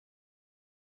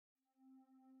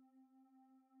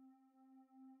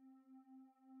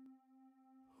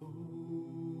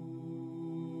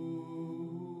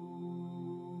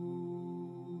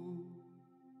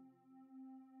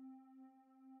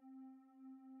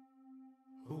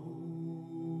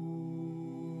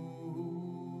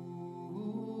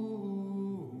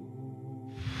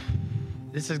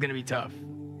This is gonna be tough.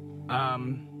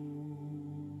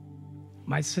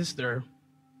 My sister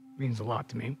means a lot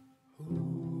to me.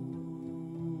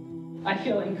 I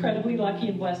feel incredibly lucky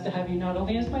and blessed to have you not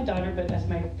only as my daughter, but as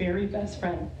my very best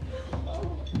friend.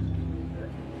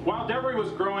 While Devery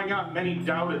was growing up, many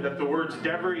doubted that the words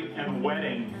Devery and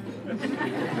wedding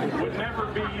would never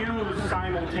be used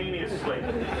simultaneously.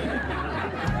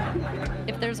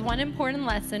 If there's one important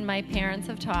lesson my parents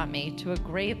have taught me to a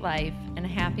great life and a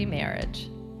happy marriage,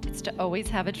 it's to always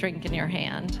have a drink in your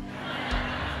hand.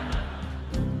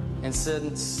 And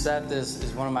since Seth is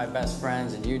one of my best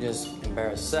friends and you just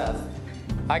embarrassed Seth,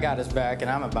 I got his back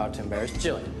and I'm about to embarrass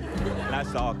Jillian. And I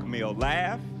saw Camille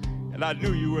laugh, and I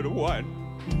knew you were the one.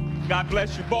 God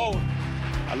bless you both.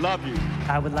 I love you.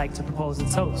 I would like to propose a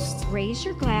toast. Raise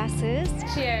your glasses.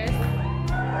 Cheers.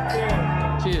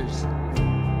 Cheers.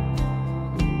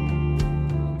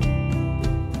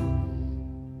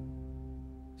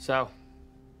 So,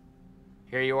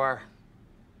 here you are,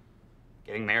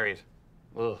 getting married.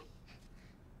 Ugh.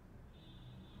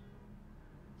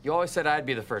 You always said I'd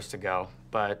be the first to go,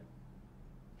 but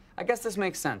I guess this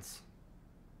makes sense.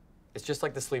 It's just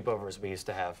like the sleepovers we used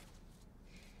to have.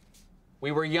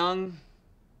 We were young,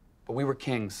 but we were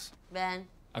kings. Ben.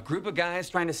 A group of guys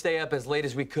trying to stay up as late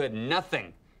as we could.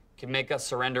 Nothing can make us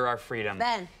surrender our freedom.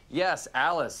 Ben. Yes,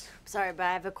 Alice. Sorry, but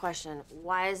I have a question.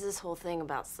 Why is this whole thing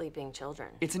about sleeping children?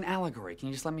 It's an allegory. Can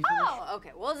you just let me finish? Oh,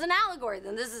 okay. Well, it's an allegory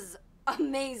then. This is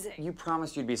amazing. You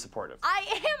promised you'd be supportive. I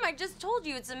am. I just told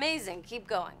you it's amazing. Keep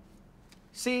going.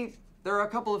 See, there are a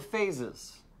couple of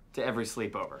phases to every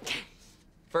sleepover.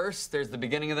 First, there's the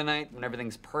beginning of the night when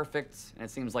everything's perfect and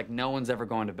it seems like no one's ever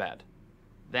going to bed.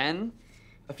 Then,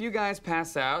 a few guys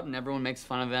pass out and everyone makes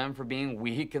fun of them for being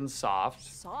weak and soft.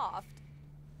 Soft?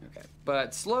 Okay.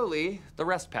 But slowly, the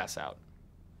rest pass out.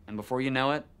 And before you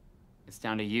know it, it's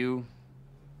down to you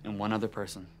and one other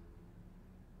person.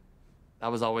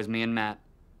 That was always me and Matt.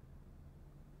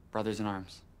 Brothers in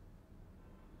arms.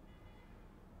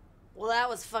 Well, that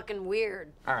was fucking weird.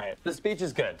 All right, the speech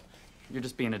is good. You're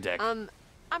just being a dick.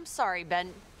 I'm sorry,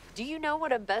 Ben. Do you know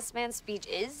what a best man speech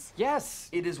is? Yes,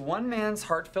 it is one man's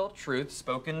heartfelt truth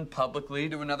spoken publicly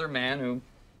to another man who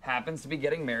happens to be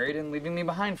getting married and leaving me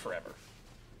behind forever.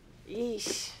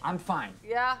 Yeesh. I'm fine.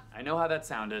 Yeah? I know how that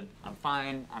sounded. I'm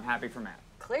fine. I'm happy for Matt.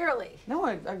 Clearly. No,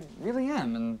 I really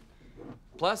am. And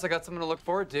plus, I got something to look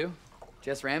forward to.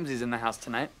 Jess Ramsey's in the house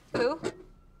tonight. Who?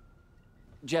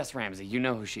 Jess Ramsey. You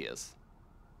know who she is.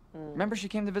 Remember she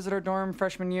came to visit our dorm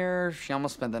freshman year? She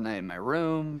almost spent the night in my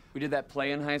room. We did that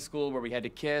play in high school where we had to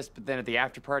kiss, but then at the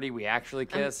after party, we actually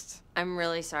kissed. I'm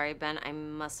really sorry, Ben. I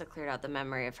must have cleared out the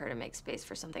memory of her to make space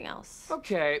for something else.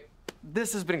 Okay,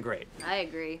 this has been great. I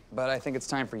agree. But I think it's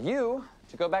time for you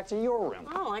to go back to your room.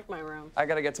 I don't like my room. I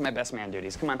gotta get to my best man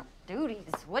duties. Come on.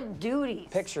 Duties? What duties?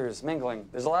 Pictures, mingling.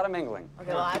 There's a lot of mingling.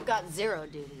 Okay, well, I've got 0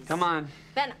 duties. Come on.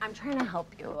 Ben, I'm trying to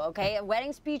help you, okay? A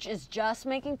wedding speech is just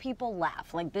making people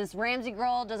laugh. Like, this Ramsey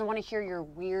girl doesn't want to hear your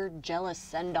weird, jealous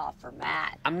send-off for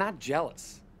Matt. I'm not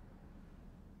jealous.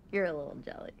 You're a little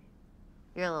jelly.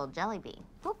 You're a little jelly bean.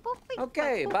 Boop, boop, beep,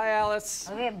 Okay, boop, boop. bye, Alice.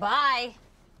 Okay, bye.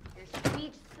 Your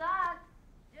speech sucks.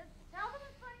 Just tell them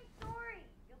a funny story.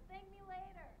 You'll thank me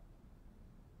later.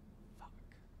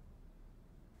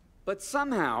 But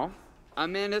somehow,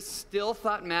 Amanda still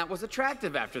thought Matt was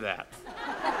attractive after that.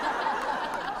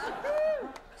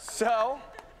 So,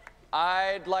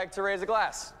 I'd like to raise a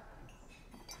glass.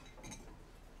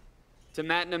 To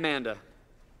Matt and Amanda.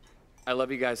 I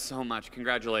love you guys so much.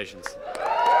 Congratulations.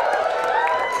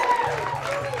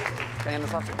 Man,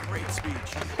 that's awesome. Great speech.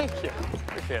 Thank you.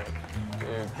 Appreciate it.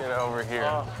 Dude, get over here.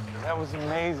 Oh, that was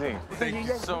amazing. Thank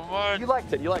you so much. You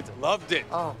liked it. You liked it. Loved it.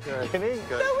 Oh, good. Kidding?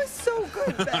 Good. That was so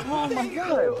good, Ben. Oh my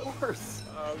God. Of course.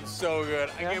 So good.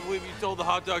 I can't believe you told the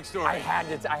hot dog story. I had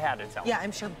to tell. Yeah,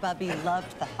 I'm sure Bubby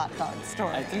loved the hot dog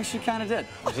story. I think she kind of did.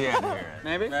 Yeah.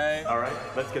 Maybe. Right. All right,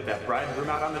 let's get that bride and groom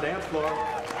out on the dance floor.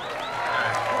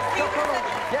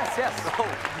 Yes, yes.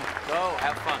 Go,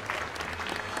 have fun.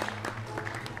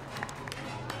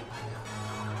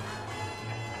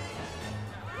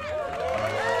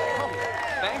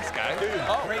 Thanks, guys. Dude,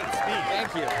 great speech.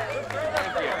 Thank you.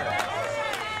 Thank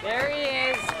you. There he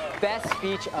is. Best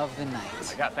speech of the night. Oh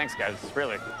my God, thanks, guys.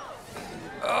 Really.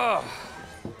 Oh,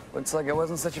 looks like it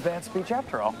wasn't such a bad speech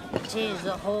after all. Changed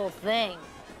the whole thing.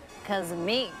 'Cause of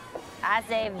me. I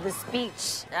saved the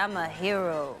speech. I'm a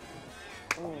hero.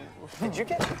 Ooh. Did you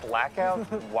get blackout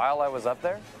while I was up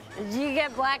there? Did you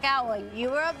get blackout while you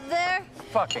were up there?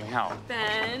 Fucking hell.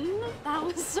 Ben, that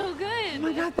was so good. Oh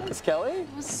my God, thanks, Kelly.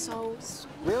 It was so sweet.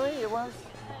 Really? It was?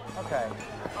 Okay.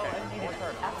 Oh, I need it.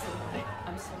 Absolutely.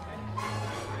 I'm so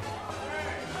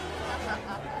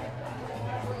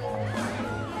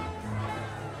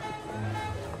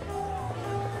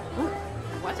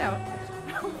Watch out.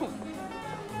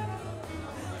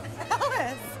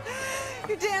 Alice,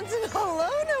 you're dancing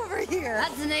alone over here.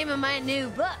 That's the name of my new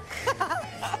book.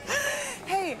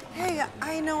 Hey,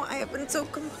 I know I have been so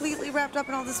completely wrapped up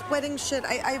in all this wedding shit.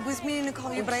 I was meaning to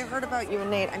call you, but I heard about you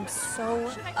and Nate. I'm so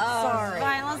sorry.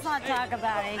 Fine, let's not talk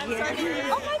about it here.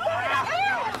 Oh my God!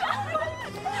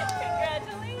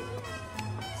 Congratulations.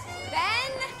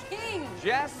 Ben King.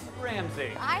 Jess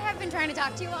Ramsey. I have been trying to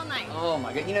talk to you all night. Oh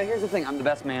my God. You know, here's the thing. I'm the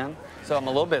best man, so I'm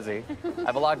a little busy. I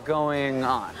have a lot going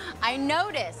on. I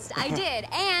noticed. I did.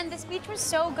 And the speech was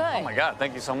so good. Oh my God.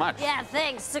 Thank you so much. Yeah,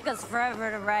 thanks. Took us forever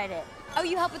to write it. Oh,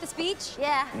 you helped with the speech?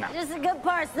 Yeah, No. just the good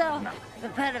parts, though. No. The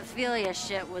pedophilia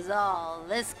shit was all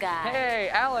this guy. Hey,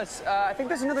 Alice, I think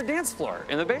there's another dance floor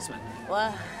in the basement.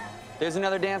 What? There's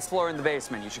another dance floor in the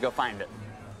basement. You should go find it.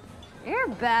 You're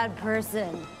a bad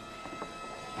person.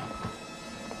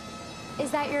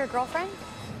 Is that your girlfriend?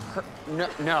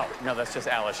 No, that's just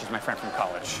Alice. She's my friend from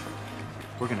college.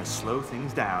 We're gonna slow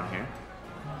things down here.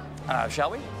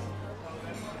 Shall we?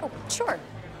 Oh, sure.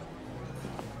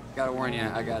 Gotta warn you,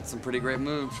 I got some pretty great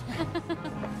moves.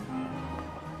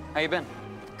 How you been?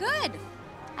 Good.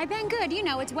 I've been good. You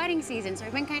know, it's wedding season, so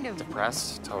I've been kind of...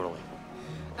 Depressed? Totally.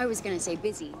 I was gonna say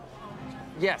busy.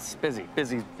 Yes, busy.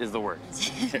 Busy is the word.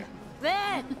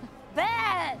 Ben!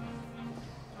 Ben!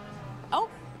 Oh,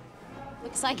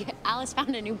 looks like Alice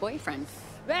found a new boyfriend.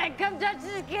 Ben, come touch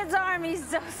this kid's arm. He's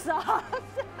so soft.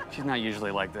 She's not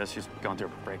usually like this. She's going through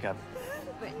a breakup.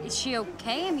 But is she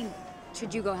okay? I mean,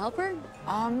 should you go help her?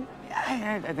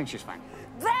 I think she's fine.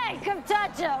 Ben, come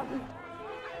touch him.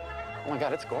 Oh my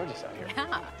God, it's gorgeous out here.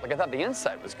 Yeah. Like, I thought the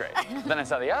inside was great. Then I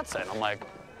saw the outside, and I'm like,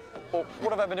 well, what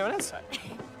have I been doing inside?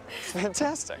 It's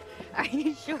fantastic. Are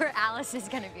you sure Alice is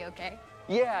gonna be okay?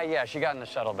 Yeah, she got in the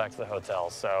shuttle back to the hotel,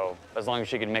 so as long as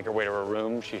she can make her way to her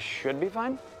room, she should be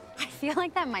fine. I feel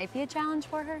like that might be a challenge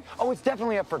for her. Oh, it's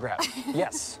definitely up for grabs.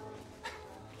 Yes.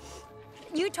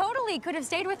 You totally could have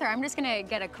stayed with her. I'm just gonna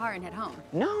get a car and head home.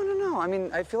 No. I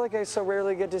mean, I feel like I so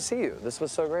rarely get to see you. This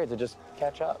was so great to just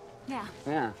catch up. Yeah.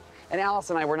 Yeah. And Alice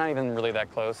and I, we're not even really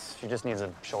that close. She just needs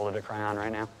a shoulder to cry on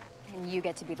right now. And you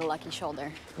get to be the lucky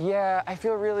shoulder. Yeah, I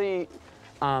feel really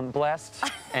blessed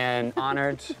and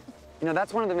honored. You know,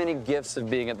 that's one of the many gifts of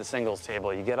being at the singles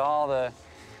table. You get all the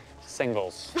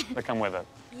singles that come with it.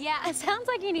 Yeah, it sounds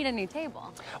like you need a new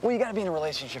table. Well, you gotta be in a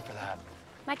relationship for that.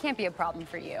 That can't be a problem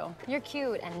for you. You're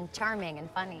cute and charming and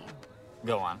funny.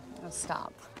 Go on. Oh,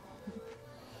 stop.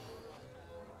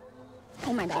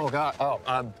 Oh my God. Oh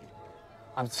God.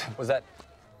 Was that?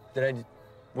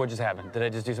 What just happened? Did I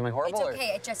just do something horrible? It's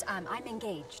okay. It just, I'm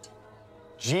engaged.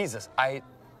 Jesus,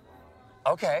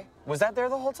 okay. Was that there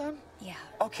the whole time? Yeah.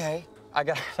 Okay. I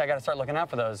gotta start looking out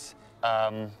for those.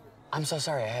 I'm so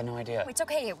sorry. I had no idea. It's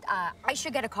okay. I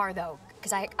should get a car though,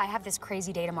 because I have this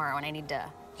crazy day tomorrow and I need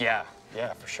to. Yeah,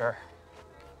 for sure.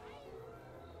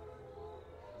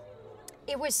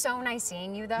 It was so nice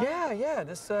seeing you though. Yeah.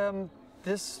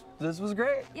 This was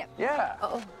great. Yep. Yeah.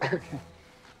 Oh.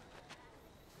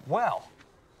 Well.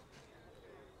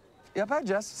 Yeah, bye,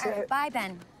 Jess. All right, bye,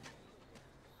 Ben.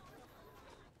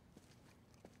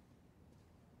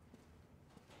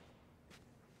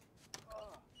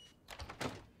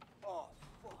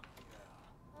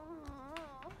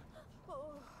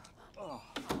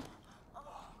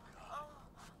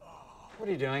 What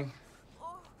are you doing?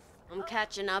 I'm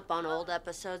catching up on old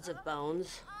episodes of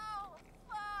Bones.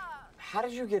 How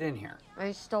did you get in here?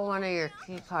 I stole one of your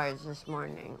key cards this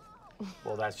morning.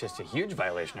 Well, that's just a huge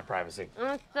violation of privacy.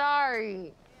 I'm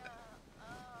sorry.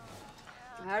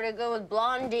 How'd it go with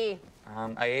Blondie?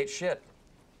 I ate shit.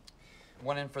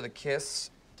 Went in for the kiss.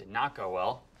 Did not go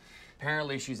well.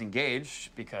 Apparently she's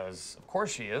engaged because, of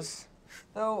course she is.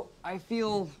 Though I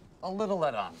feel a little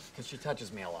let on because she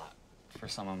touches me a lot for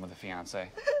someone with a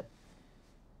fiance.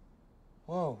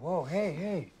 Whoa,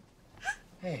 hey.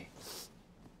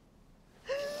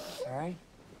 All right?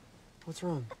 What's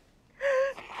wrong?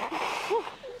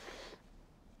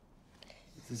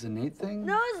 Is this a Nate thing?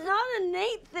 No, it's not a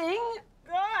Nate thing.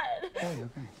 God.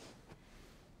 Okay.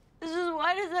 This is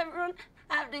why does everyone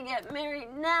have to get married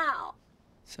now?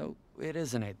 So it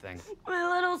is a Nate thing. My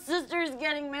little sister's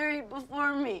getting married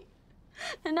before me.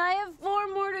 And I have 4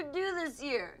 more to do this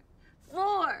year.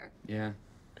 4. Yeah.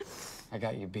 I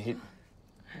got you beat.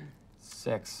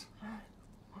 6. I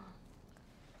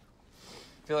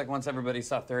feel like once everybody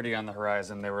saw 30 on the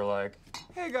horizon, they were like,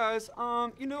 hey guys,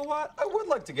 you know what? I would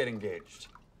like to get engaged.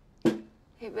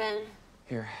 Hey, Ben,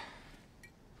 Here.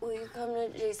 will you come to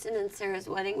Jason and Sarah's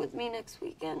wedding with me next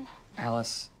weekend?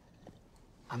 Alice,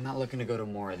 I'm not looking to go to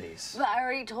more of these. But I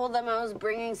already told them I was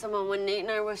bringing someone when Nate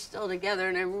and I were still together,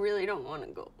 and I really don't want to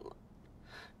go.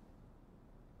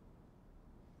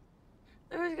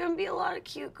 There's gonna be a lot of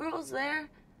cute girls there.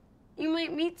 You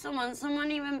might meet someone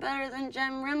even better than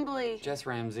Jem Rimbley. Jess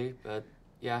Ramsey, but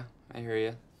yeah, I hear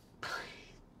you.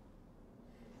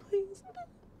 Please.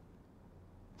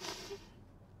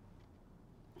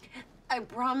 I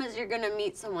promise you're gonna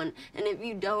meet someone, and if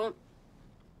you don't,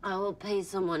 I will pay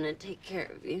someone to take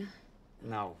care of you.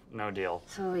 No, no deal.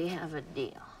 So we have a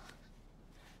deal.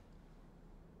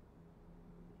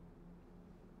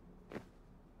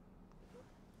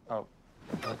 Oh.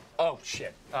 Oh,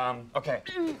 shit. Okay.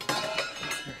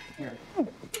 Here.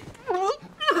 Oh.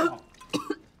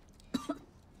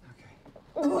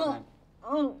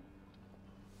 Okay.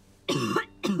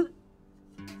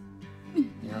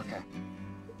 You're okay.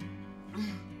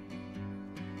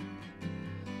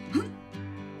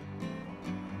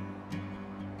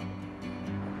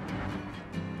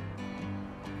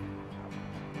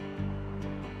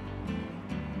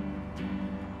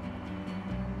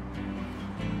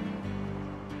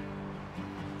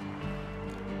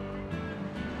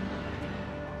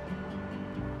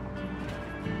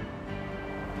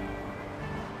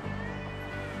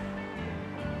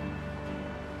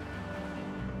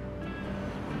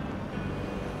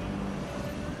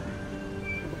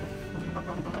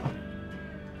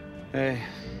 Hey.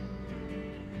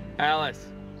 Alice.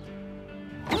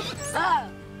 Ah!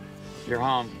 You're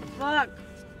home. Fuck.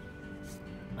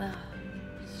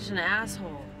 Such an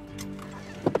asshole.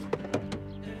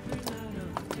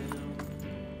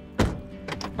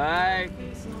 Bye.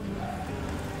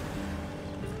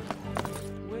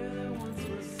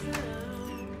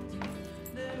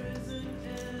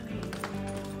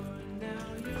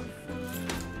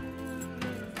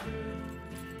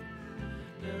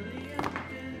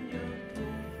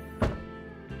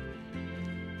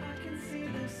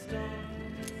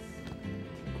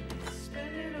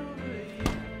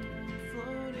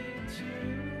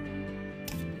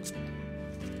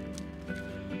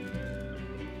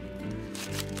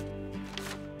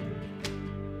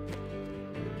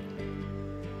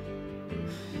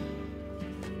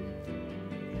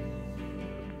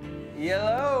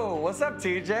 Hello, what's up,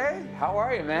 TJ? How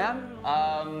are you,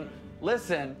 man?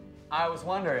 Listen, I was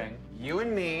wondering, you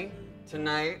and me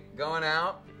tonight going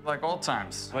out like old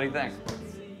times. What do you think?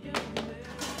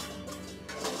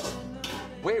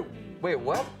 Wait,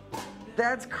 what?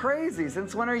 That's crazy.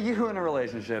 Since when are you in a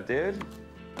relationship, dude?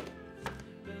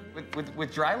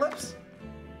 With Dry Lips?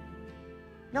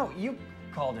 No, you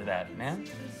called her that, man.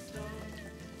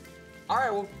 All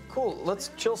right, well, cool.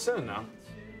 Let's chill soon, though.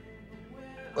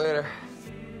 Later.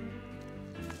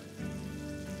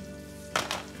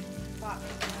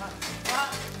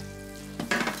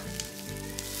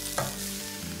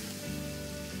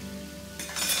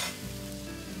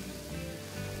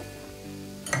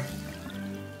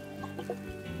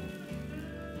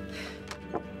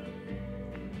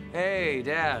 Hey,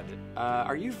 Dad.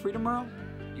 Are you free tomorrow?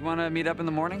 You want to meet up in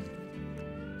the morning?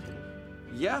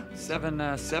 Yeah,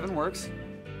 7 works.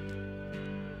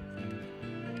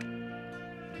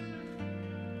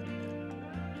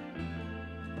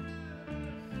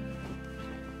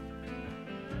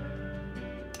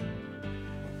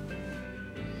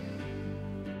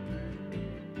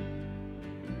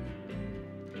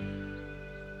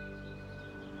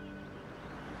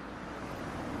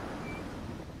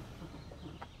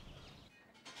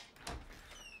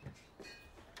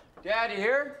 Dad, you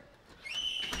here?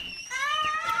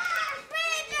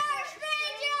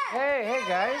 Hey,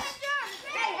 guys.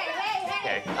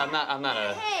 Hey, I'm not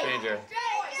a stranger.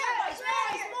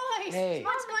 Hey.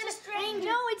 What's going to strange?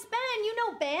 No, it's Ben. You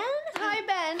know Ben? Hi,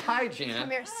 Ben. Hi, Gina.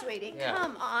 Come here, sweetie. Yeah.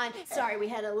 Come on. Sorry, we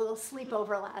had a little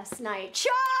sleepover last night.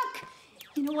 Chuck!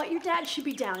 You know what? Your dad should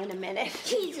be down in a minute.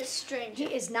 He's a stranger.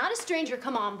 He is not a stranger.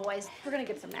 Come on, boys. We're gonna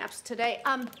get some naps today.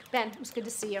 Ben, it was good to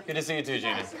see you. Good to see you too,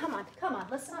 Gina. Yes, come on.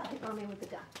 Let's not hit Mommy with the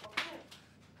gun.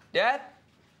 Dad?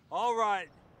 All right.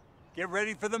 Get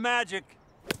ready for the magic.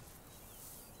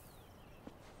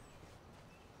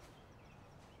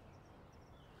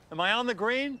 Am I on the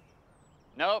green?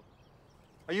 Nope.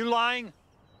 Are you lying?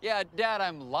 Yeah, Dad,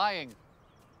 I'm lying.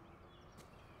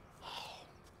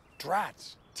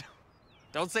 Drats.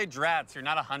 Don't say drats. You're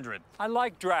not 100. I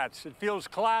like drats. It feels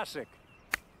classic.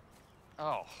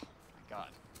 Oh, my God.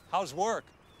 How's work?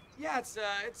 Yeah, it's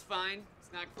fine.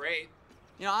 It's not great.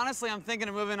 You know, honestly, I'm thinking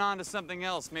of moving on to something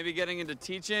else. Maybe getting into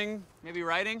teaching, maybe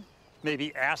writing.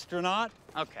 Maybe astronaut?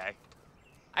 Okay.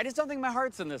 I just don't think my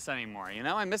heart's in this anymore, you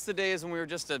know? I miss the days when we were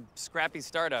just a scrappy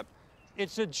startup.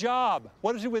 It's a job.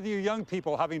 What is it with you young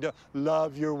people having to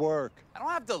love your work? I don't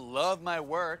have to love my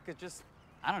work. It just,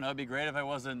 I don't know, it'd be great if I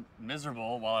wasn't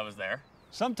miserable while I was there.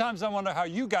 Sometimes I wonder how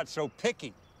you got so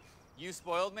picky. You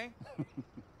spoiled me?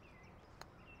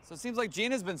 So it seems like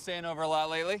Gina's been staying over a lot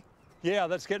lately. Yeah,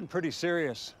 that's getting pretty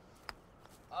serious.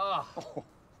 Oh.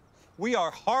 We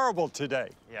are horrible today.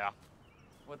 Yeah.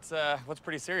 What's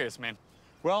pretty serious, man?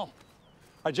 Well,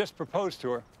 I just proposed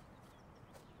to her.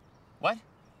 What?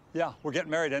 Yeah, we're getting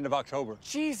married end of October.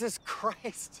 Jesus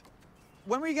Christ.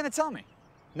 When were you gonna tell me?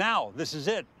 Now, this is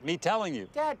it, me telling you.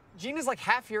 Dad, Gina's like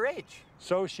half your age.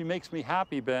 So she makes me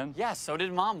happy, Ben. Yeah, so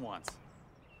did Mom once.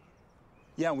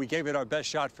 Yeah, we gave it our best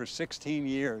shot for 16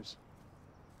 years.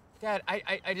 Dad,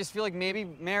 I just feel like maybe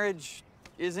marriage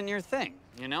isn't your thing,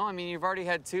 you know? I mean, you've already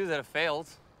had 2 that have failed.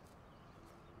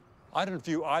 I don't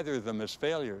view either of them as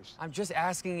failures. I'm just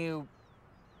asking you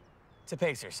to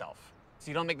pace yourself so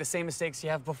you don't make the same mistakes you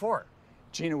have before.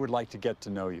 Gina would like to get to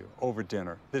know you over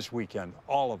dinner this weekend,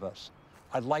 all of us.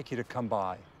 I'd like you to come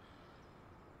by.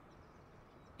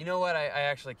 You know what? I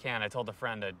actually can. I told a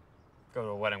friend I'd go to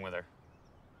a wedding with her.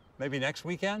 Maybe next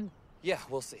weekend? Yeah,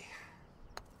 we'll see.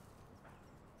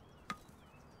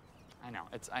 I know.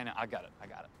 I got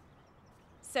it.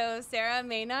 So Sarah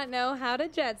may not know how to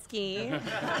jet ski,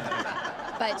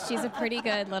 but she's a pretty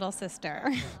good little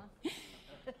sister.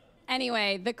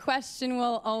 Anyway, the question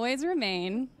will always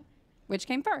remain, which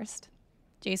came first?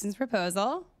 Jason's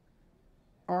proposal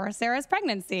or Sarah's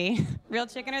pregnancy? Real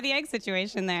chicken or the egg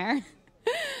situation there.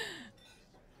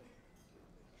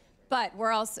 But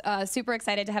we're all super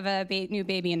excited to have a new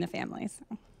baby in the family.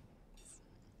 So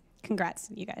congrats,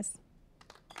 you guys.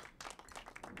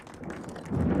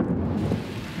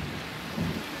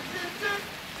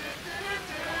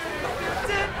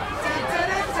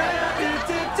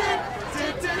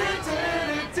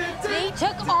 He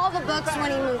took all the books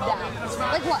when he moved out.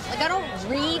 Like what? Like I don't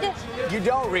read? You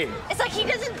don't read. It's like he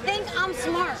doesn't think I'm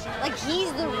smart. Like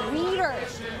he's the reader.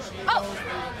 Oh,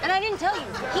 and I didn't tell you,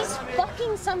 he's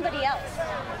fucking somebody else.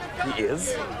 He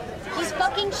is? He's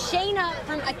fucking Shayna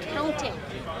from accounting.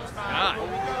 God.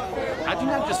 How'd you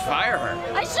not just fire her?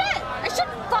 I should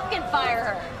fucking fire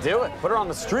her. Do it. Put her on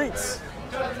the streets.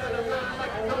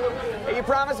 Hey, you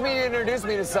promised me to introduce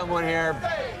me to someone here,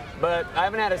 but I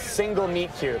haven't had a single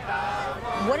meet cute.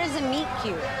 What is a meet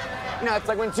cute? No, it's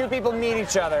like when 2 people meet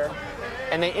each other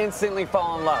and they instantly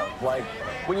fall in love. Like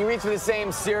when you reach for the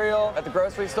same cereal at the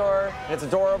grocery store and it's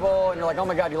adorable and you're like, oh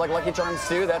my God, you like Lucky Charms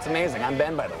too? That's amazing. I'm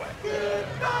Ben, by the way.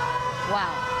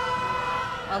 Wow.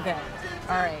 Okay.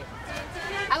 All right.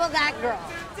 How about that girl?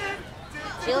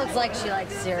 She looks like she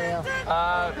likes cereal.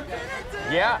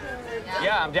 Yeah,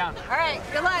 I'm down. All right,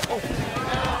 good luck.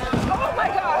 Oh my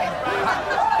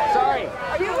God! Sorry.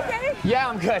 Are you okay? Yeah,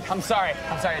 I'm good. I'm sorry.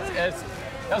 That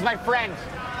was my friend.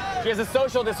 She has a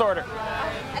social disorder.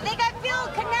 I think I feel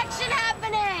a connection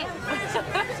happening.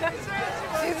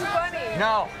 She's funny.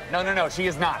 No, she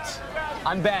is not.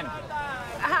 I'm Ben.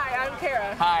 Hi, I'm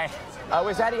Kara. Hi.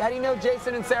 How do you know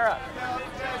Jason and Sarah?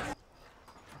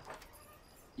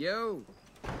 Yo.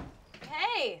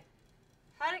 Hey,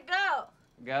 how'd it go?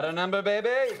 Got a number,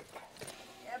 baby?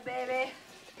 Yeah, baby.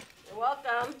 You're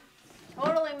welcome.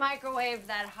 Totally microwaved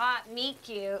that hot meat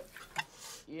cute.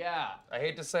 Yeah. I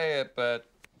hate to say it, but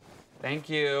thank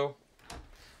you.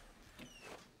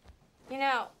 You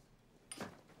know,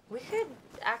 we could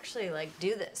actually, like,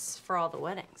 do this for all the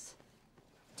weddings.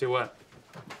 Do what?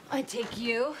 I take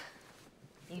you,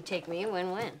 you take me,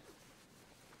 win-win.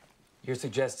 You're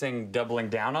suggesting doubling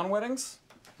down on weddings?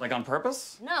 Like on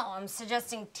purpose? No, I'm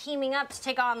suggesting teaming up to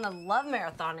take on the love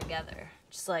marathon together.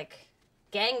 Just, like,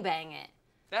 gangbang it.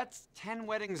 That's 10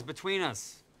 weddings between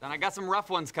us. And I got some rough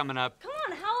ones coming up. Come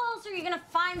on, how else are you gonna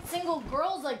find single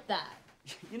girls like that?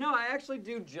 You know, I actually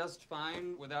do just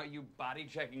fine without you body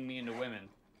checking me into women.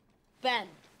 Ben.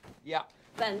 Yeah.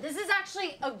 Ben, this is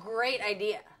actually a great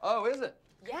idea. Oh, is it?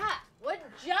 Yeah, what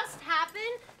just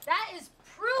happened, that is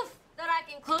proof that I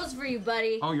can close for you,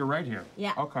 buddy. Oh, you're right here.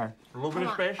 Yeah. Okay. A little bit Come of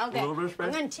on. space. Okay. A little bit of space.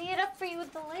 I'm gonna tee it up for you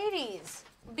with the ladies.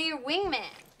 I'll be your wingman.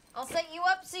 I'll set you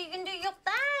up so you can do your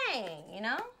thing, you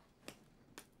know?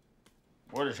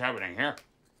 What is happening here?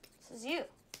 This is you.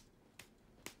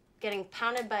 Getting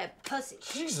pounded by a pussy.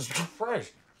 Jesus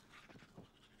Christ.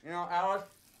 You know, Alice?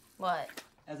 What?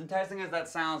 As enticing as that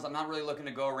sounds, I'm not really looking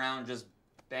to go around just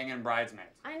banging bridesmaids.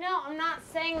 I know, I'm not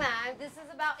saying that. This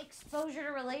is about exposure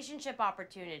to relationship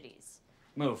opportunities.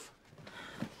 Move.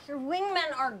 Your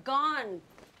wingmen are gone.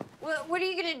 What are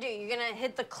you gonna do? You're gonna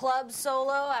hit the club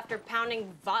solo after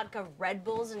pounding vodka Red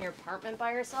Bulls in your apartment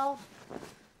by yourself?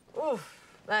 Oof,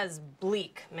 that is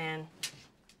bleak, man.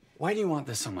 Why do you want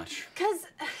this so much? Because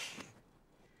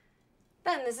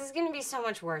Ben, this is gonna be so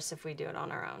much worse if we do it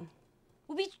on our own.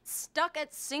 We'll be stuck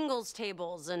at singles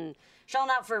tables and shelling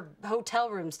out for hotel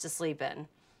rooms to sleep in.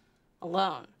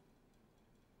 Alone.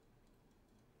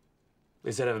 At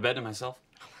least I'd have a bed to myself.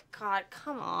 God,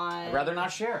 come on. I'd rather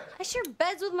not share. I share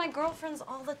beds with my girlfriends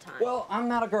all the time. Well, I'm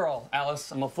not a girl,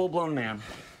 Alice. I'm a full-blown man.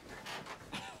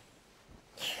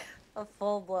 A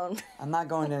full-blown. I'm not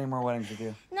going to any more weddings with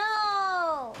you.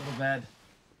 No! Go to bed.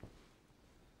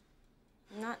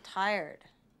 I'm not tired.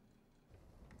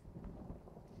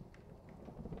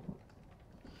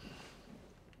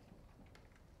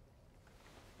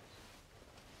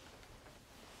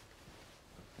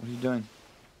 What are you doing?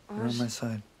 You're on my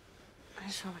side. I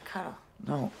just want to cuddle.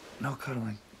 No, no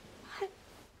cuddling. What?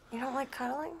 You don't like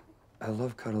cuddling? I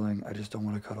love cuddling. I just don't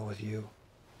want to cuddle with you.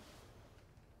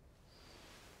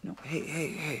 No,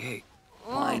 hey.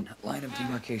 Line of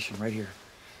demarcation right here.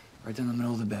 Right down the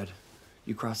middle of the bed.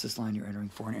 You cross this line, you're entering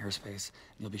foreign airspace,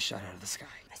 and you'll be shot out of the sky.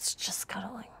 It's just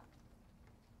cuddling.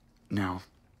 No.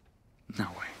 No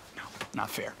way. No, not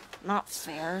fair. Not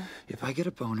fair. If I get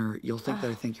a boner, you'll think that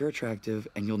I think you're attractive,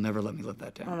 and you'll never let me live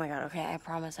that down. Oh my God, okay, I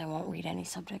promise I won't read any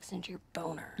subjects into your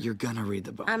boner. You're gonna read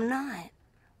the boner. I'm not.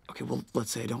 Okay, well,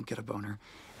 let's say I don't get a boner,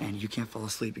 and you can't fall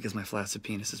asleep because my flaccid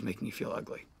penis is making you feel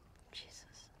ugly. Jesus.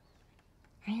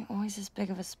 Are you always this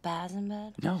big of a spaz in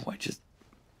bed? No, I just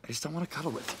don't want to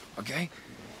cuddle with you, okay?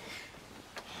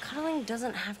 Cuddling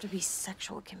doesn't have to be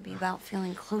sexual. It can be about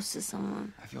feeling close to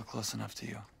someone. I feel close enough to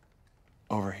you.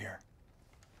 Over here.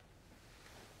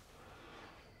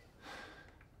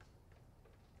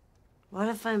 What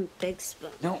if I'm Big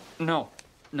Spoon? No,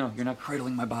 you're not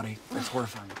cradling my body. That's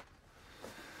horrifying.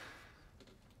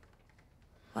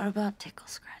 What about tickle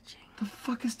scratching? The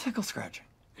fuck is tickle scratching?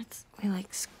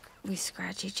 We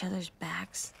scratch each other's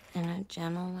backs in a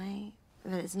gentle way,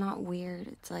 but it's not weird.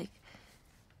 It's like.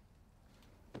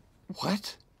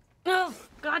 What? Oh,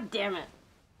 God damn it.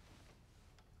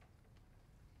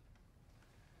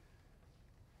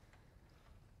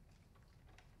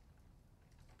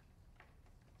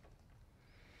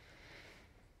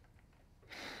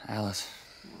 Alice.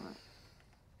 What?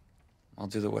 I'll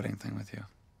do the wedding thing with you.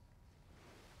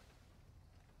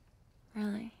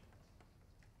 Really?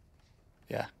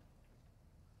 Yeah.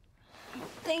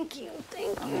 Thank you.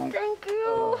 Thank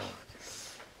you.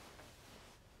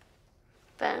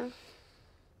 Ben,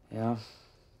 Yeah?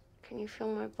 can you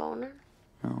feel my boner?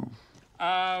 No.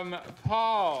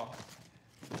 Paul.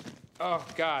 Oh,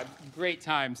 God, great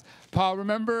times. Paul,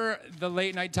 remember the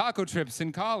late night taco trips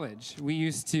in college? We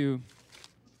used to,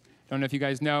 don't know if you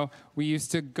guys know, we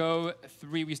used to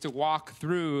walk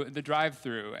through the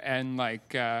drive-thru and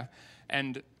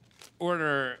and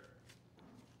order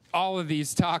all of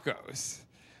these tacos.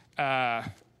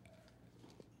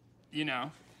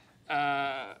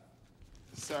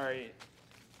 Sorry,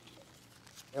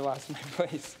 I lost my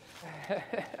place.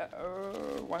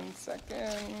 Oh, 1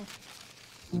 second.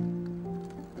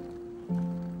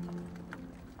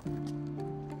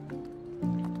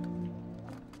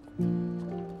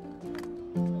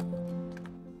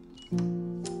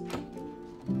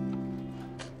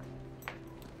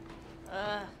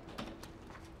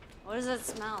 What does it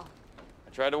smell? I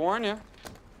tried to warn you.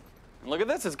 And look at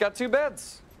this, it's got 2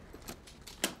 beds.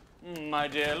 My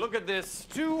dear, look at this.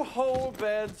 2 whole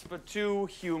beds for 2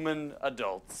 human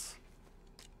adults.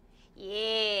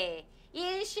 Yeah,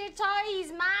 this shit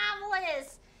is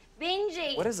marvelous.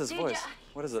 Benji. What is this voice?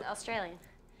 What is it? It's Australian.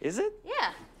 Is it?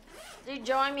 Yeah. Dude,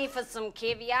 join me for some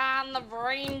caviar on the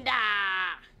veranda.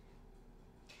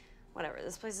 Whatever,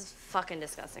 this place is fucking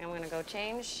disgusting. I'm gonna go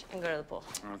change and go to the pool.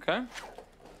 Okay.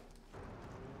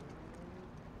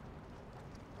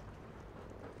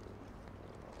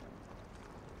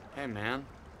 Hey, man.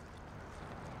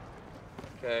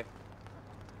 Okay.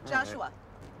 Joshua.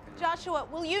 Joshua,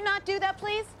 will you not do that,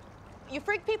 please? You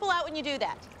freak people out when you do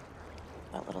that.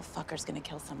 That little fucker's gonna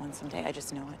kill someone someday. I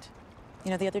just know it.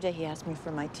 You know, the other day he asked me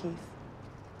for my teeth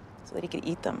so that he could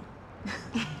eat them.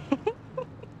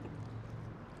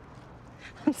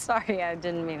 I'm sorry, I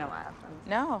didn't mean to laugh.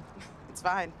 No, it's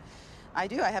fine. I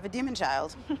do. I have a demon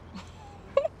child.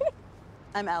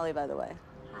 I'm Allie, by the way.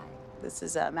 Hi. This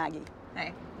is Maggie.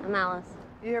 Hey. I'm Alice.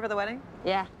 You here for the wedding?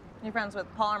 Yeah. You friends with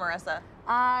Paul or Marissa?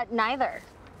 Neither.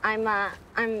 I'm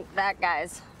that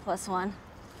guy's +1.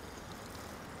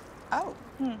 Oh.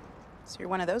 So you're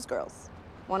one of those girls.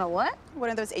 One of what? One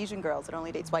of those Asian girls that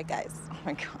only dates white guys. Oh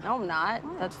my God. No, I'm not.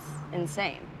 That's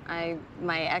insane.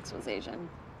 My ex was Asian.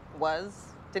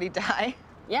 Was? Did he die?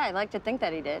 Yeah, I like to think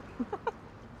that he did.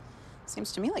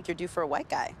 Seems to me like you're due for a white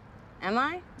guy. Am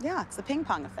I? Yeah, it's the ping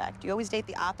pong effect. You always date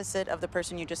the opposite of the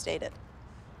person you just dated.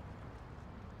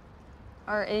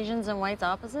 Are Asians and whites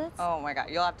opposites? Oh my God,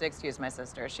 you'll have to excuse my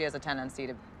sister. She has a tendency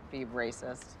to be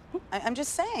racist. I'm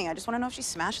just saying, I just want to know if she's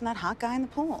smashing that hot guy in the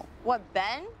pool. What,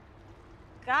 Ben?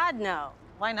 God, no.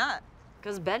 Why not?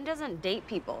 Because Ben doesn't date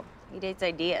people. He dates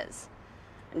ideas.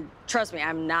 And trust me,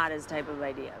 I'm not his type of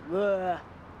idea. Ugh.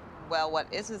 Well,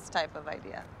 what is his type of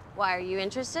idea? Why, are you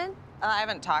interested? I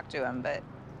haven't talked to him, but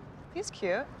he's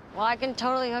cute. Well, I can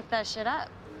totally hook that shit up.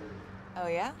 Oh,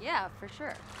 yeah? Yeah, for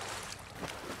sure.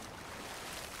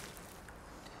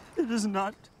 It has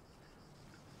not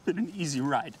been an easy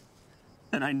ride.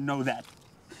 And I know that.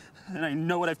 And I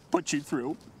know what I've put you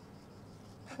through.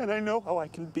 And I know how I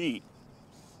can be.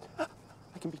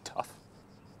 I can be tough.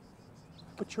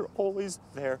 But you're always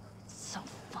there. So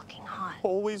fucking hot.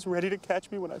 Always ready to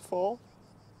catch me when I fall.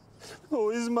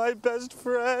 Always my best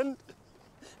friend.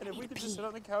 And if we could just sit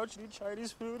on the couch and eat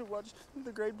Chinese food and watch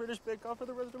the Great British Bake Off for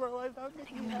the rest of our life, that would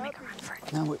make me happy.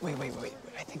 No, wait.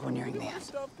 I think we're nearing the end.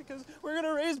 Stuff because we're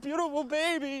gonna raise beautiful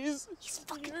babies. He's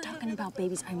fucking talking about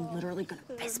babies. I'm literally gonna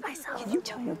piss myself. Can you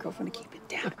tell your girlfriend to keep it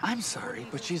down? Look, I'm sorry,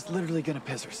 but she's literally gonna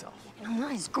piss herself. I'm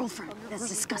not his girlfriend. That's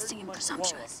disgusting and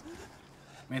presumptuous.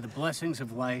 May the blessings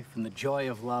of life and the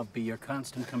joy of love be your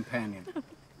constant companion.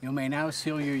 You may now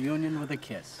seal your union with a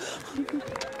kiss.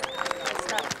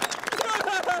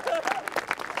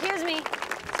 Excuse me.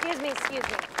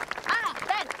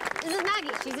 Ben, this is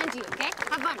Maggie. She's into you, okay?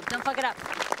 Have fun. Don't fuck it up.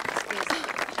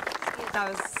 That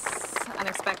was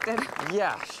unexpected.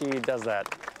 Yeah, she does that.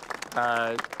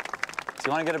 Do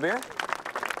you want to get a beer?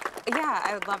 Yeah,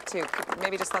 I would love to.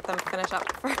 Maybe just let them finish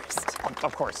up first.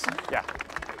 Of course, yeah.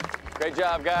 Great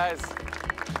job, guys.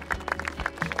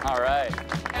 All right.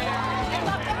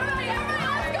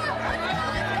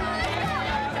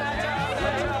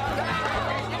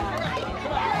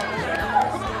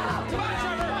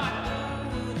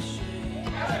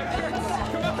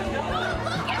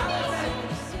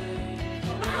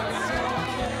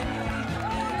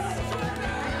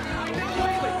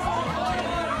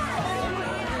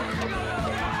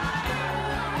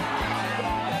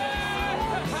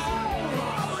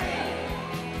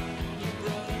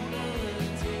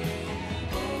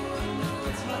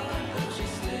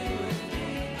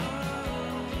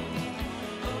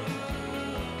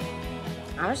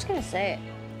 I'm just gonna say it.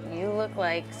 You look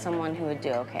like someone who would do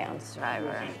okay on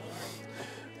Survivor.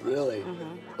 Really?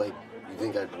 Like, you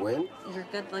think I'd win? You're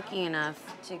good looking enough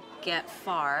to get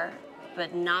far,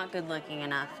 but not good looking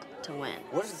enough to win.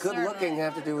 What does good looking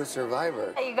have to do with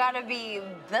Survivor? You gotta be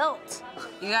built.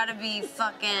 You gotta be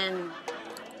fucking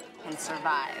and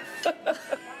survive.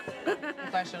 The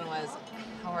question was,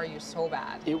 how are you so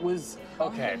bad? It was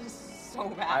okay. So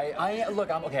bad.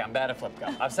 Look, I'm bad at flip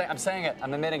cup. I'm saying it.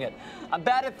 I'm admitting it. I'm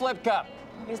bad at flip cup.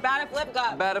 He's bad at flip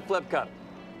cup. I'm bad at flip cup.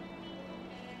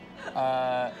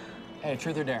 Hey,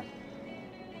 truth or dare?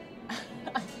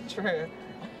 Truth.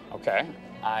 Okay.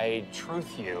 I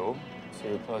truth you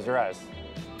to close your eyes.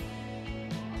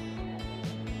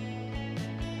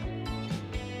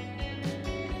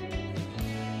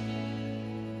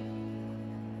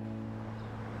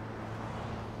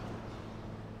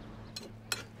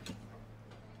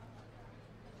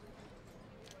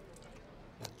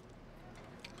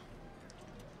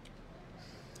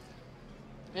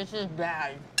 This is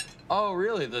bad. Oh,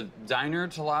 really? The diner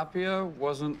tilapia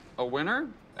wasn't a winner?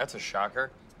 That's a shocker.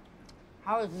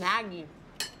 How is Maggie?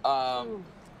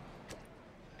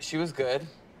 She was good.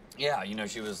 Yeah, you know,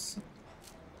 she was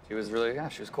really,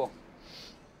 she was cool.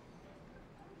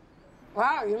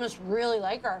 Wow, you must really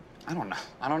like her. I don't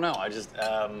know. I just,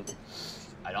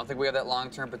 I don't think we have that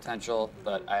long-term potential,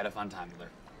 but I had a fun time with her.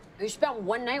 You spent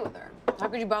one night with her. How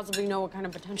could you possibly know what kind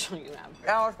of potential you have?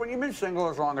 Alice, when you've been single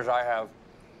as long as I have,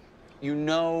 you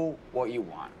know what you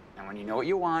want. And when you know what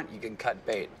you want, you can cut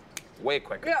bait way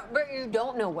quicker. Yeah, but you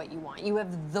don't know what you want. You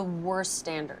have the worst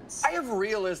standards. I have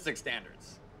realistic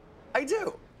standards. I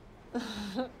do.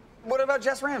 What about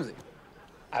Jess Ramsey?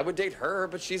 I would date her,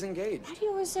 but she's engaged. Why do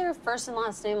you always say her first and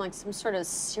last name like some sort of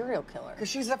serial killer? Because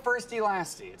she's a firsty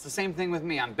lasty. It's the same thing with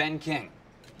me. I'm Ben King.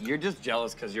 You're just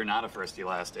jealous because you're not a firsty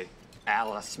lasty.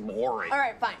 Alice Morey. All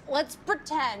right, fine. Let's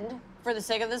pretend, for the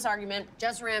sake of this argument,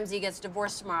 Jess Ramsey gets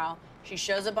divorced tomorrow. She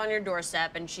shows up on your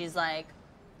doorstep and she's like,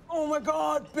 "Oh my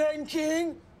God, Ben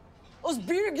King, let's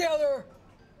be together."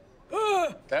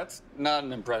 Ugh. That's not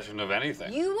an impression of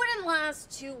anything. You wouldn't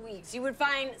last 2 weeks. You would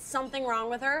find something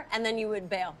wrong with her and then you would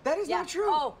bail. That is not true.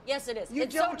 Oh, yes it is. You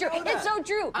It's don't so true. know that. It's so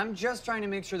true. I'm just trying to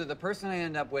make sure that the person I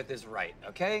end up with is right,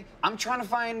 okay? I'm trying to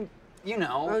find, you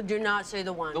know. Oh, do not say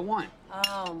the one. The one.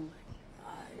 Oh my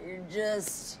God, you're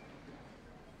just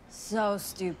so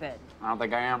stupid. I don't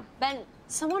think I am. Ben,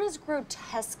 Someone as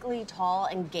grotesquely tall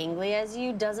and gangly as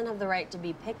you doesn't have the right to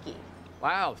be picky.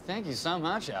 Wow, thank you so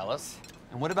much, Alice.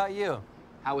 And what about you?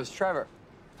 How was Trevor?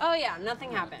 Oh yeah,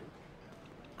 nothing happened.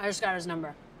 I just got his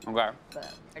number. Okay.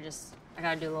 But I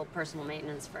gotta do a little personal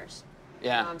maintenance first.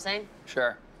 Yeah. You know what I'm saying?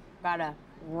 Sure. Gotta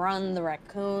run the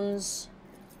raccoons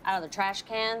out of the trash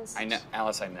cans. I know,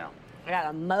 Alice, I know. I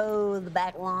gotta mow the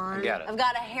back lawn. I get it. I've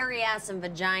got a hairy ass and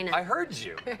vagina. I heard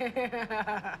you.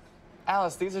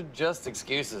 Alice, these are just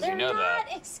excuses, They're you know that.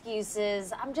 not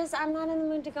excuses. I'm not in the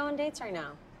mood to go on dates right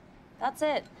now. That's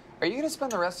it. Are you gonna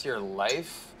spend the rest of your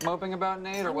life moping about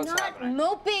Nate, or what's I'm not happening?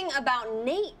 moping about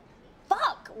Nate.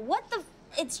 Fuck. What the?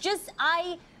 It's just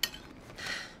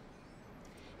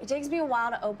It takes me a while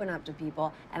to open up to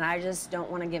people, and I just don't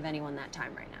want to give anyone that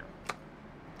time right now.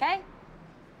 Okay?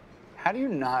 How do you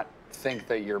not think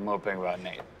that you're moping about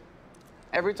Nate?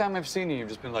 Every time I've seen you, you've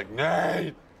just been like,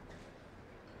 Nate!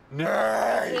 Nate!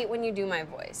 I hate when you do my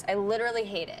voice. I literally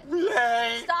hate it.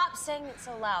 Nate! Stop saying it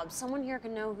so loud. Someone here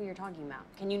can know who you're talking about.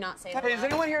 Can you not say it Hey, loud? does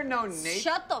anyone here know Nate?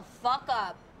 Shut the fuck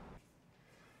up.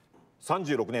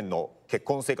 36年の結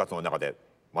婚生活の中で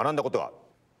学んだことが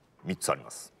3つあり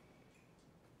ます。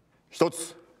1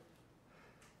つ、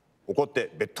怒っ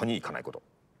てベッドに行かないこと。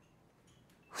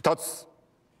2つ、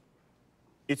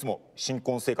いつも新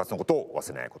婚生活のことを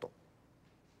忘れないこと。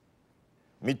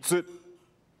3つ、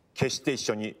決して一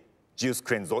緒にジュース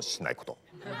クレンズをしないこと。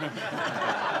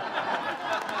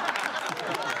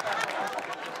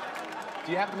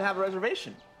Do you happen to have a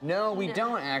reservation? No, we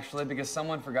don't actually, because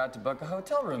someone forgot to book a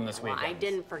hotel room this weekend. I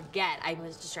didn't forget. I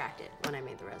was distracted when I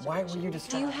made the reservation. Why were you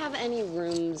distracted? Do you have any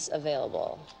rooms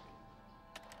available?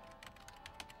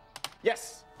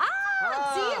 Yes.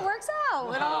 See, it works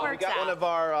out. It all We works got out. one of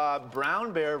our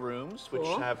brown bear rooms, which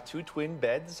Cool. have 2 twin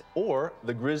beds, or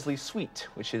the Grizzly Suite,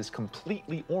 which is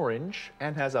completely orange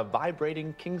and has a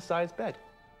vibrating king-size bed.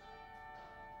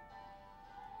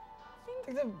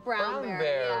 The Brown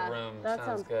bear yeah. room That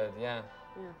sounds good, yeah.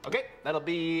 Okay, that'll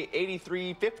be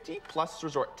 $83.50 plus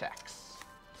resort tax.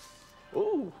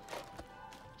 Ooh,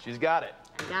 she's got it.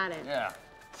 I got it. Yeah.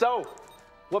 So,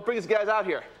 what brings you guys out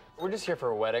here? We're just here for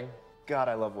a wedding. God,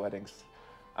 I love weddings.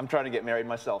 I'm trying to get married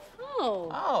myself. Oh.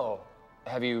 Oh.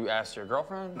 Have you asked your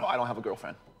girlfriend? No, I don't have a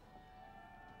girlfriend.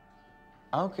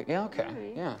 Okay, yeah, okay,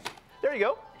 Right. yeah. There you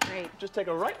go. Great. Just take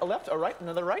a right, a left, a right,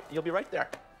 another right. You'll be right there.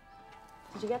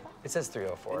 Did you get that? It says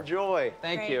 304. Enjoy.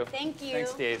 Thank Great. you. Thank you.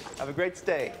 Thanks, Steve. Have a great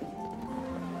stay.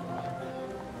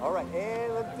 All right,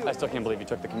 and let's do it. I still can't believe you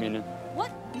took the communion. What?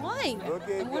 Why?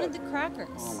 Okay, I wanted good. the crackers.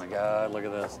 Oh my God, look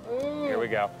at this. Here we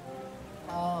go.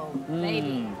 Oh,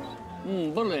 baby.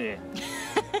 Bully.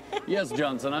 Yes,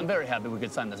 Johnson, I'm very happy we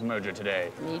could sign this merger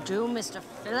today. Me too, Mr.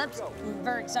 Phillips. I'm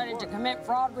very excited to commit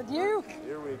fraud with you.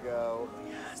 Here we go.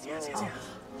 Yes.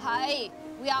 Hi,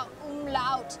 we are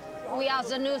Umlaut. We are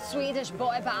the new Swedish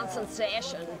boy band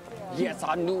sensation. Yes,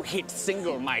 our new hit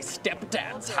single, My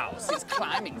Stepdad's House, is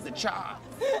climbing the chart.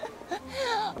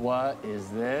 What is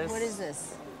this? What is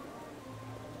this?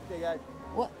 Okay, guys.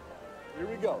 What? Here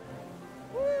we go.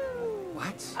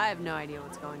 What? I have no idea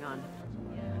what's going on.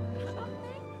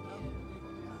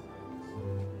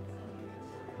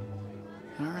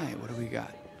 All right, what do we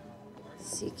got?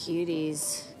 See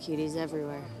cuties. Cuties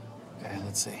everywhere. Okay,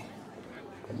 let's see.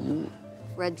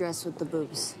 Red dress with the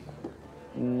boobs.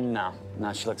 No,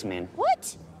 she looks mean.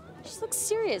 What? She looks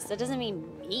serious. That doesn't mean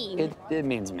mean. It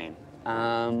means mean.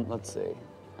 Let's see.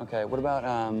 Okay, what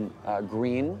about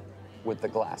green with the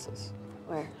glasses?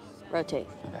 Where? Rotate.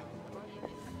 Okay.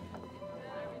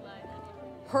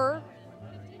 Her?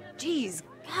 Jeez,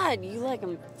 God, you like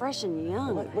them fresh and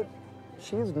young. What?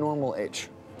 She is normal age.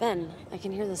 Ben, I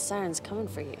can hear the sirens coming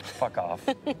for you. Fuck off.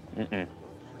 Mm-mm.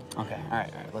 Okay, all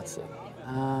right, let's see.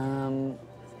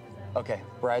 Okay,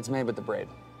 bridesmaid with the braid.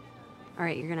 All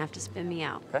right, you're gonna have to spin me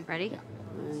out. Okay. Ready? Yeah.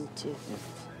 1, 2.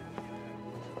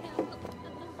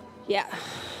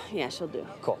 Yeah, she'll do.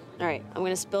 Cool. All right, I'm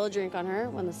gonna spill a drink on her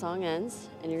when the song ends,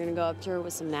 and you're gonna go up to her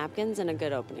with some napkins and a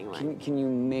good opening line. Can you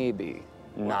maybe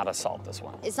not assault this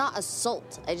one? It's not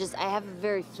assault. I have a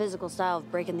very physical style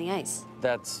of breaking the ice.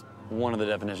 That's one of the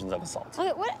definitions of assault.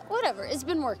 Okay, whatever. It's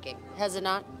been working, has it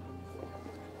not?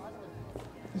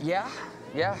 Yeah,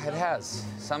 it has.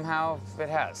 Somehow it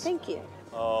has. Thank you.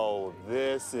 Oh,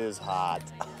 this is hot.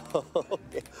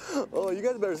 Okay. Oh, you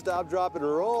guys better stop, drop, and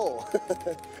roll.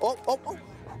 Oh.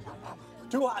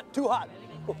 Too hot.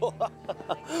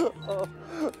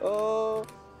 Oh.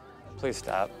 Please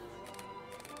stop.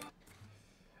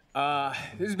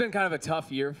 This has been kind of a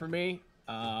tough year for me.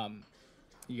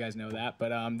 You guys know that,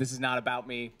 but this is not about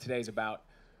me. Today's about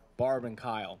Barb and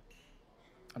Kyle.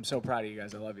 I'm so proud of you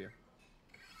guys. I love you.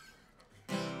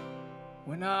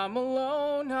 When I'm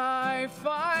alone, I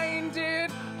find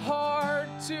it hard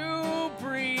to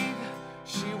breathe.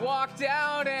 She walked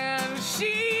out and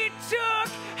she took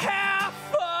half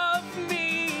of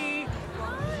me.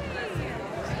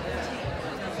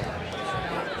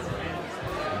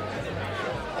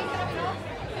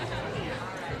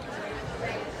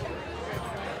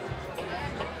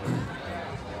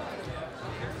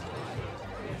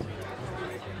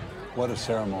 What a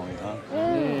ceremony, huh?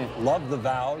 Loved the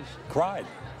vows, cried.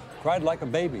 Cried like a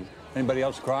baby. Anybody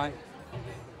else cry?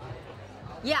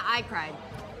 Yeah, I cried,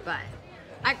 but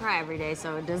I cry every day,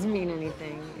 so it doesn't mean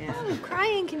anything. Yeah. Oh,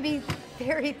 crying can be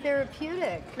very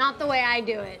therapeutic. Not the way I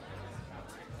do it.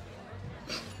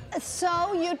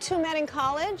 So, you two met in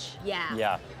college? Yeah.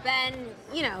 Yeah. Ben,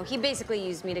 you know, he basically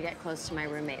used me to get close to my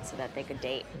roommate so that they could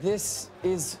date. This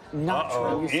is not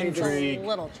Uh-oh, true. You say intrigue. It's a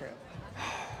little true.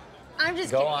 I'm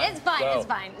just Go kidding. on, It's fine. go. It's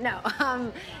fine.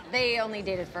 No, they only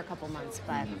dated for a couple months,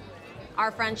 but our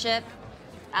friendship,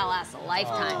 that'll last a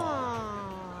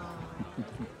lifetime.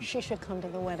 She should come to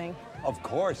the wedding. Of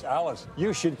course, Alice.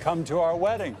 You should come to our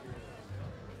wedding.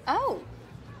 Oh,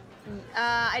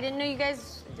 I didn't know you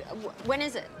guys. When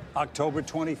is it? October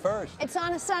 21st. It's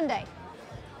on a Sunday.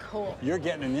 Cool. You're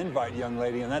getting an invite, young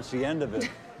lady, and that's the end of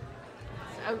it.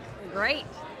 Oh, great.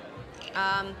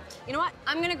 You know what?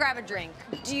 I'm gonna grab a drink.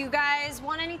 Do you guys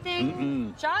want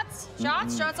anything? Shots?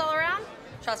 Shots? Shots all around?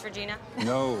 Shots for Gina.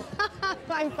 No.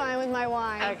 I'm fine with my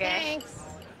wine. Okay. Thanks.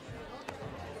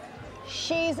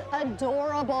 She's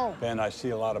adorable. Ben, I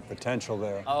see a lot of potential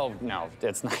there. Oh no,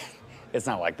 it's not. It's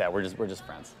not like that. We're just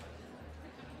friends.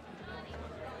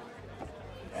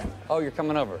 Oh, you're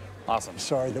coming over. Awesome.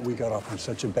 Sorry that we got off on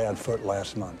such a bad foot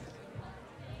last month.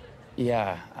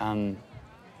 Yeah.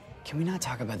 Can we not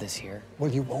talk about this here?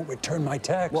 Well, you won't return my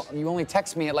text. Well, you only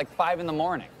text me at like 5 in the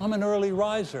morning. I'm an early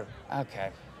riser. Okay.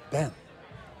 Ben,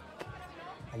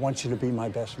 I want you to be my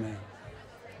best man.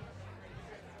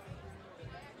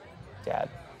 Dad.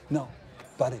 No,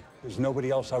 buddy, there's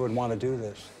nobody else I would want to do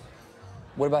this.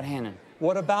 What about Hannon?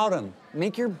 What about him?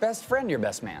 Make your best friend your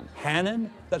best man.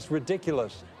 Hannon? That's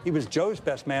ridiculous. He was Joe's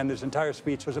best man. His entire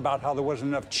speech was about how there wasn't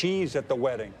enough cheese at the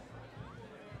wedding.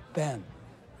 Ben,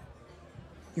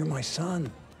 you're my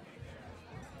son.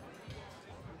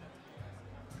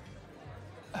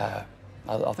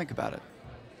 I'll think about it.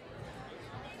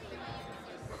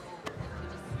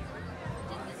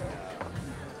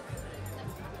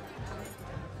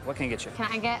 What can I get you?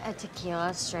 Can I get a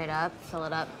tequila straight up? Fill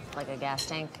it up like a gas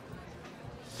tank?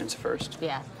 It's first.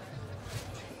 Yeah.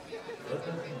 Oh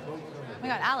my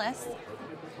God, Alice.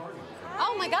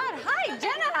 Oh my God! Hi,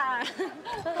 Jenna.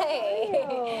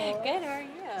 Hey. Good. How are you?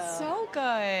 So good.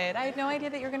 I had no idea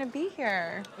that you were gonna be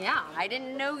here. Yeah, I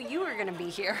didn't know you were gonna be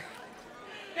here.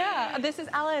 Yeah, this is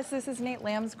Alice. This is Nate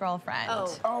Lamb's girlfriend.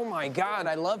 Oh my God,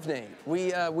 I love Nate.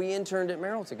 We interned at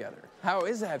Merrill together. How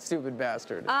is that stupid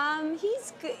bastard?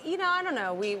 He's good. You know, I don't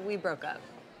know. We broke up.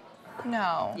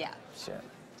 No. Yeah. Shit.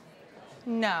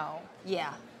 No.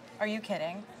 Yeah. Are you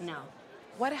kidding? No.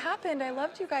 What happened? I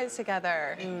loved you guys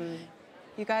together.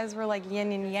 You guys were like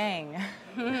yin and yang.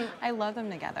 I love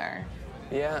them together.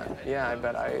 Yeah, I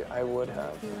bet I would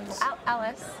have.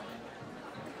 Alice.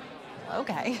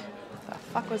 Okay. What the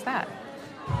fuck was that?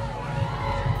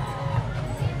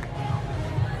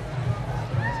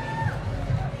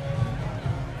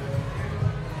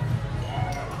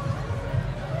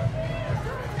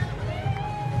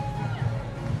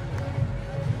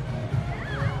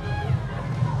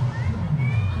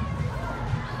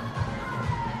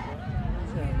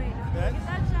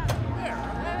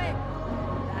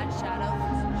 That shadow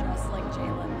looks just like Jay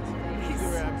Leno's face.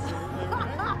 You're absolutely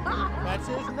right. That's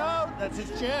his nose. That's his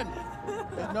chin.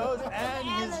 His nose and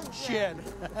his chin.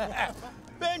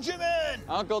 Benjamin!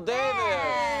 Uncle David!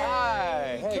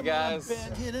 Hi! Hey, Come guys. on,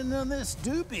 Ben, get in on this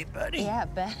doobie, buddy. Yeah,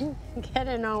 Ben,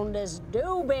 getting on this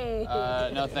doobie.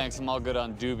 No thanks. I'm all good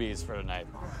on doobies for tonight.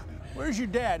 Where's your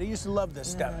dad? He used to love this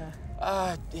stuff.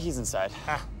 He's inside.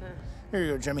 Here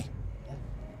you go, Jimmy.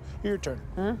 Your turn.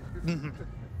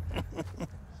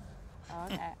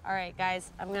 Okay. All right, guys.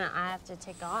 I have to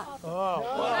take off. Oh.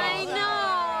 I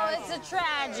know. It's a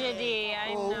tragedy.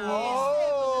 I know.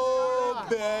 Oh,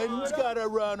 Ben's got to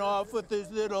run off with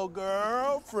his little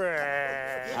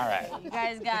girlfriend. All right. You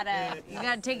guys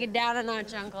gotta take it down a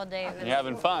notch, Uncle David. You're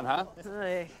having fun, huh?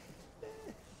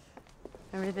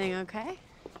 Everything okay?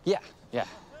 Yeah.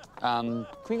 Can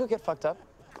we go get fucked up?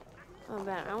 Oh,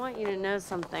 Ben, I want you to know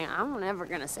something. I'm never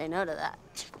gonna say no to that.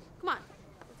 Come on,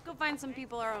 let's go find some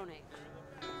people our own age.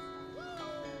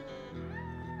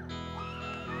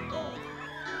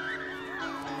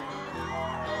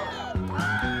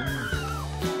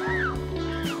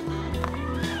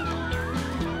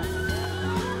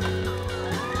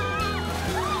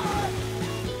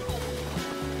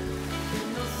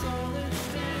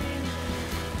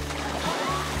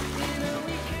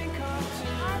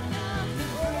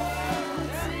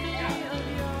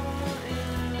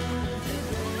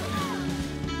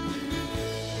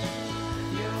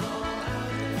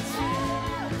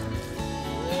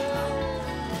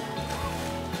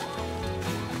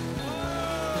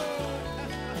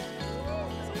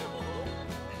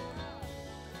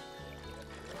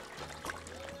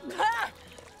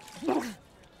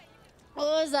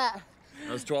 was that?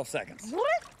 That was 12 seconds.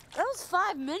 What? That was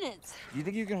 5 minutes. You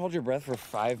think you can hold your breath for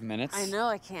 5 minutes? I know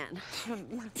I can.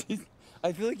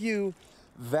 I feel like you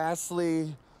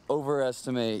vastly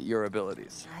overestimate your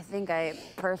abilities. I think I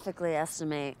perfectly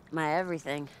estimate my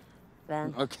everything,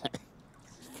 Ben. Okay.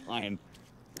 Fine.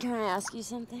 Can I ask you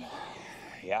something?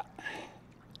 Yeah.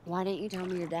 Why didn't you tell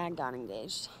me your dad got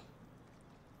engaged?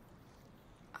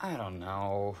 I don't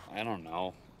know. I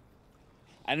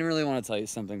didn't really want to tell you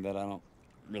something that I don't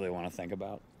really want to think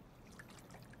about.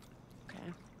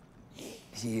 Okay.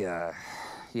 He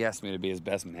asked me to be his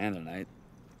best man tonight.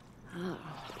 Oh.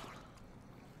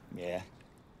 Yeah.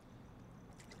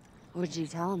 What did you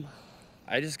tell him?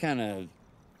 I just kind of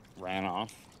ran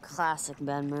off. Classic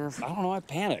Ben move. I don't know. I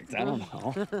panicked. I don't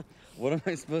know. What am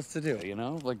I supposed to do? You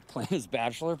know, like plan his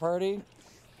bachelor party,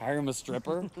 hire him a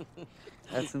stripper.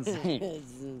 That's insane.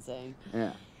 It's insane.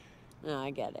 Yeah. No, I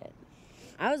get it.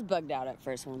 I was bugged out at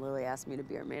first when Lily asked me to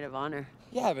be her maid of honor.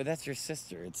 Yeah, but that's your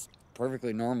sister. It's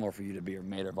perfectly normal for you to be her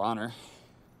maid of honor.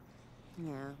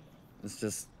 Yeah. It's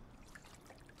just,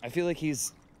 I feel like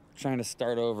he's trying to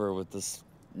start over with this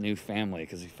new family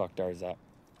because he fucked ours up.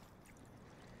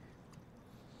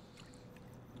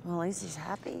 Well, at least he's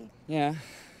happy. Yeah,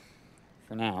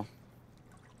 for now.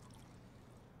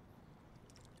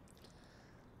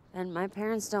 And my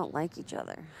parents don't like each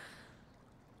other.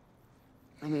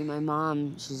 I mean, my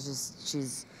mom,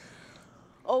 she's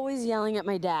always yelling at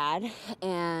my dad,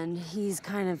 and he's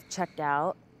kind of checked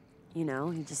out. You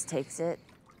know, he just takes it.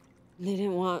 They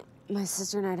didn't want my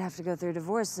sister and I to have to go through a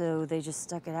divorce, so they just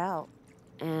stuck it out.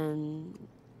 And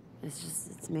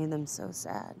it's made them so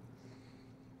sad.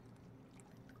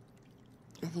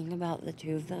 I think about the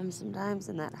two of them sometimes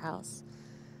in that house,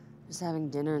 just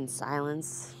having dinner in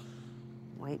silence,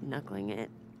 white knuckling it.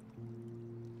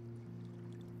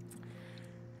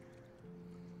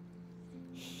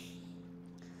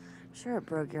 Sure, it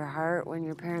broke your heart when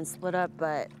your parents split up,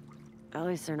 but at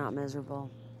least they're not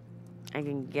miserable. I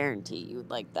can guarantee you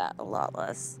would like that a lot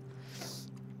less.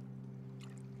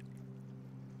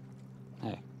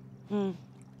 Hey, Hmm.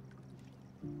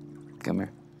 come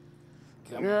here.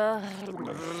 Hey,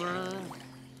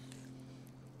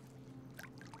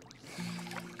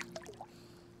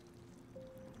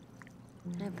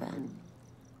 Ben.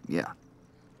 Yeah.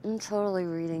 I'm totally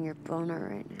reading your boner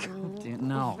right now.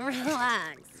 No.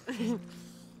 Relax.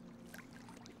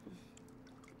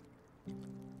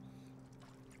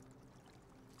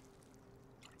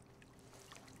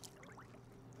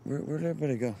 Where'd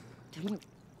everybody go?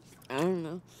 I don't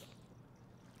know.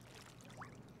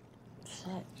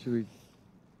 Shit.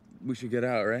 We should get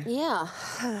out, right? Yeah.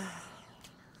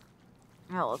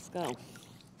 All right, let's go.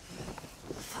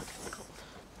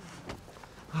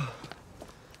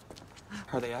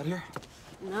 Are they out here?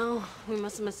 No, we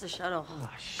must have missed the shuttle. Oh,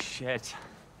 shit.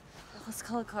 Let's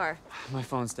call a car. My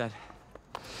phone's dead.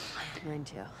 Mine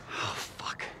too. Oh,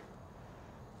 fuck.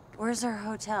 Where's our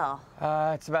hotel?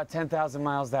 It's about 10,000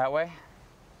 miles that way.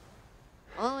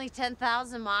 Only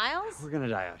 10,000 miles? We're gonna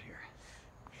die out here.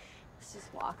 Let's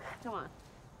just walk. Come on.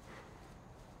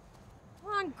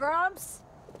 Come on, Grumps.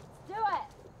 Let's do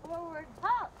it. Forward.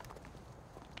 Up.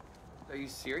 Are you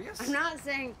serious? I'm not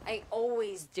saying I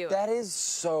always do it. That is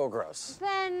so gross.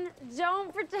 Ben,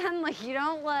 don't pretend like you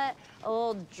don't let a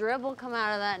little dribble come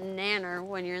out of that nanner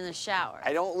when you're in the shower.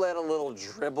 I don't let a little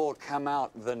dribble come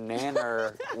out the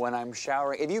nanner when I'm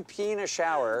showering. If you pee in a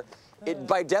shower, it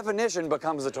by definition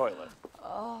becomes a toilet.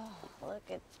 Oh, look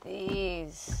at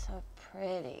these. So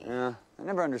pretty. Yeah, I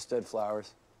never understood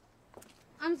flowers.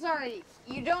 I'm sorry,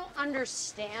 you don't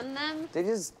understand them?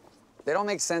 They don't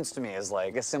make sense to me as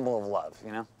like a symbol of love,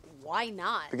 you know? Why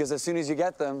not? Because as soon as you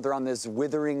get them, they're on this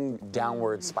withering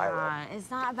downward spiral. It's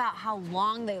not about how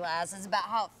long they last, it's about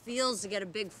how it feels to get a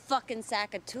big fucking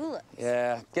sack of tulips.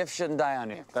 Yeah, gifts shouldn't die on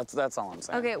you. That's all I'm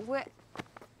saying. Okay,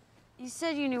 you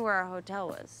said you knew where our hotel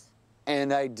was.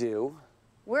 And I do.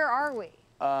 Where are we?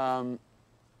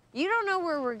 You don't know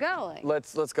where we're going.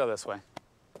 Let's go this way.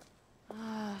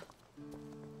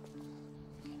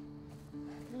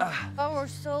 Oh, we're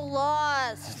so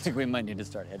lost. I think we might need to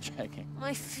start hitchhiking.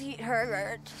 My feet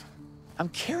hurt. I'm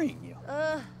carrying you.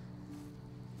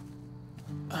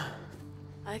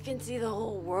 I can see the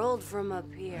whole world from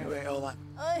up here. Wait, hold on.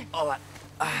 Hold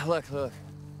on. Look.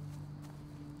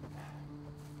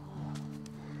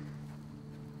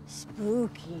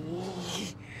 Spooky.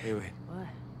 Wait. What?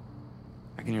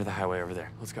 I can hear the highway over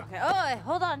there. Let's go. Okay. Oh, wait,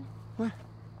 hold on. What?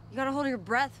 You gotta hold your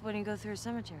breath when you go through a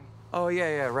cemetery. Oh,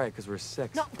 yeah, right, because we're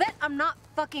 6. No, Ben, I'm not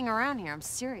fucking around here. I'm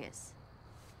serious.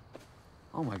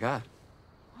 Oh, my God.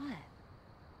 What?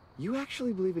 You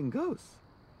actually believe in ghosts?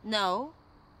 No.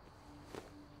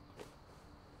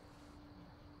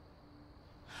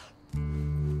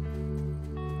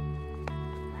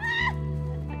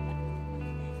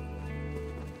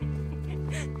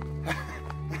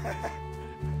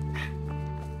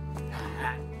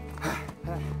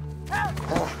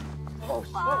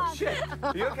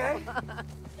 Are you okay?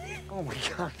 Oh my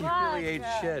God, you really ate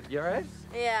shit. You all right?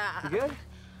 Yeah. You good?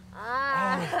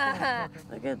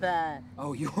 Look at that.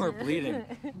 Oh, you are bleeding.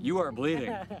 You are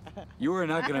bleeding. You are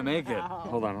not gonna make it.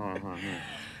 Hold on. Here.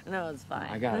 No, it's fine.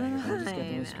 I got it. Here. Let me just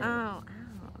get the straight. Ow,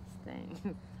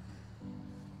 stink.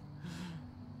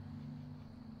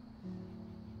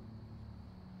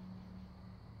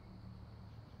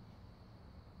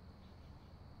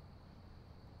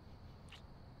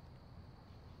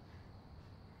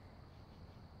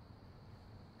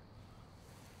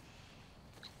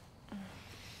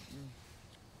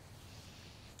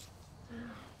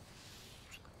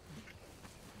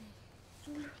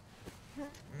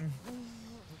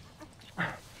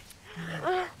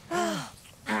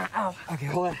 Okay,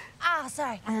 hold on. Oh,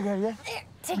 sorry. Okay, yeah. Here,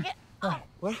 take it. Oh,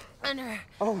 What? under.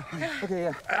 Oh, okay,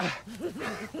 yeah.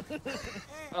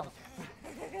 Oh.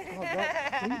 What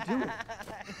are you doing?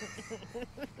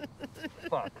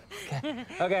 Fuck.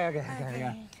 Okay,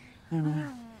 yeah.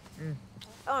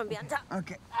 I want to be on top.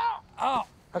 Okay. Oh.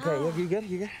 Okay, you good?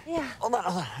 You good? Yeah. Hold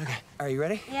on. Okay. Are you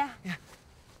ready? Yeah. Yeah.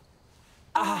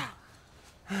 Ah.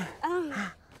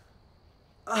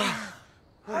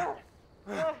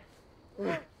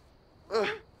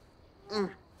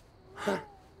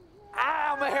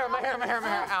 Ow, my hair.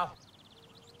 Ow.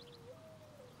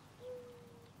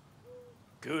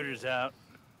 Cooter's out.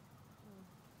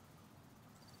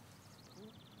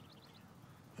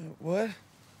 What?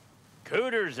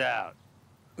 Cooter's out.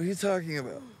 What are you talking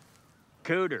about?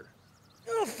 Cooter.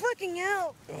 Oh, fucking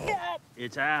out. God.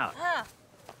 It's out. Ah,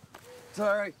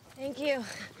 Sorry. thank you.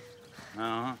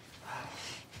 Uh-huh.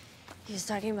 He was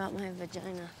talking about my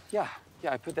vagina. Yeah,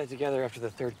 I put that together after the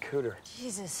third cooter.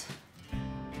 Jesus.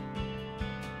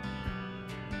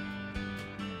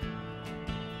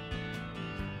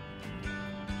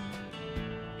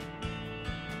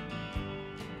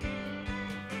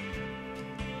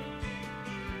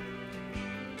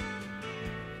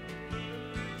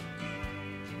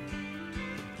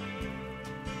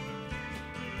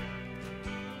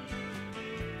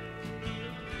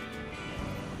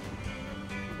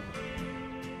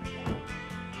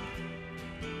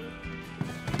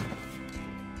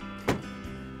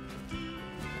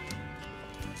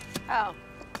 Oh,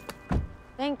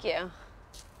 thank you.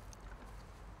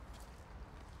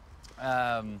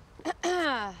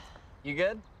 You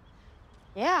good?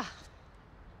 Yeah.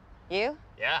 You?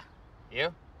 Yeah.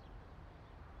 You?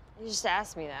 You just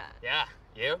asked me that. Yeah.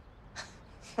 You?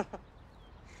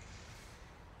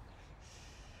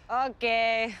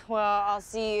 Okay, well, I'll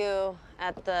see you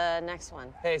at the next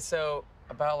one. Hey, so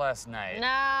about last night.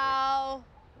 No.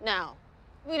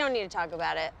 We don't need to talk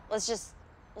about it. Let's just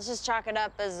chalk it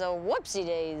up as a whoopsie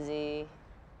daisy.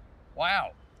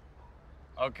 Wow.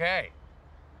 Okay.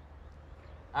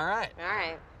 All right. All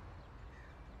right.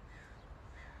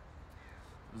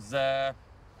 It was,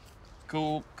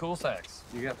 cool sex.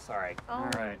 You got, sorry. Oh. All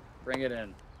right, bring it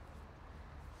in.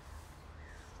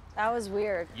 That was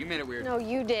weird. You made it weird. No,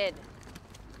 you did.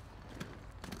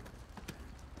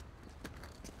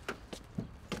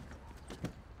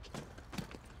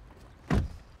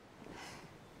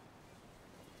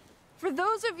 For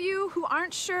those of you who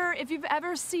aren't sure if you've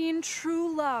ever seen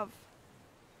true love,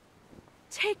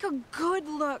 take a good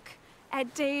look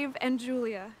at Dave and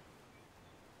Julia.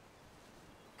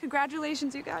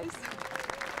 Congratulations, you guys.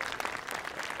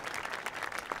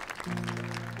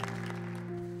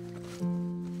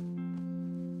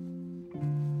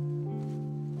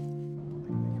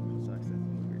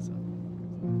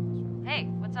 Hey,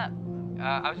 what's up?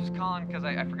 I was just calling because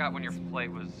I forgot when your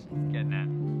flight was getting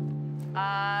in.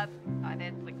 I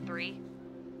did like 3.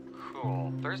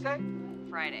 Cool. Thursday?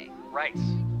 Friday. Right.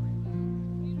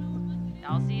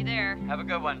 I'll see you there. Have a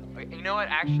good one. You know what?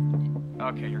 Actually,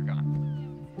 okay, you're gone.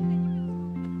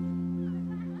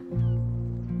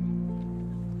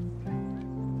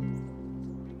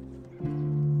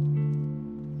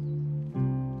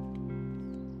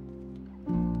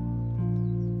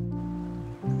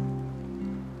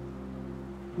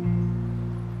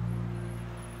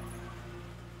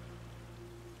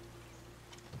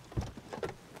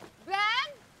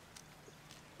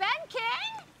 Ben King?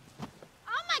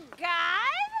 Oh my God!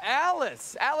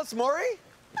 Alice Maury?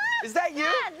 Is that you?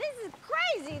 God, this is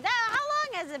crazy. How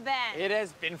long has it been? It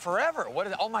has been forever. What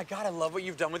is? Oh my God, I love what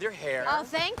you've done with your hair. Oh,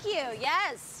 thank you.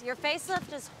 Yes, your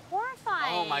facelift is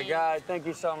horrifying. Oh my God, thank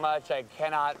you so much. I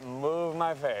cannot move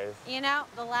my face. You know,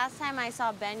 the last time I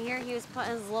saw Ben here, he was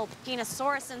putting his little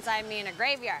penosaurus inside me in a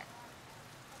graveyard.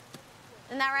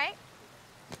 Isn't that right?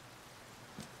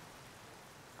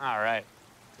 All right.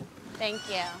 Thank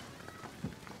you.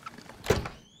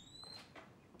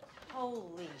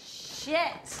 Holy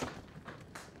shit.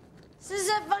 This is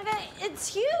a fucking,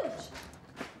 it's huge.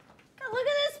 God, look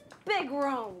at this big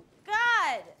room.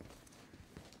 God.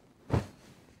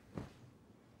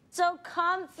 So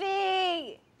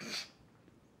comfy.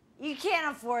 You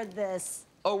can't afford this.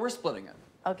 Oh, we're splitting it.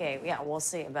 Okay, yeah, we'll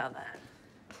see about that.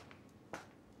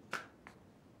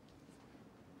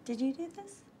 Did you do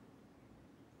this?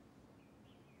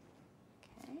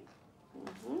 Okay.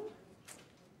 Mm-hmm.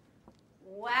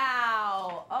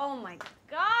 Wow. Oh my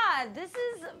God. This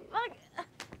is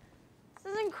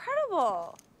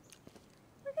incredible.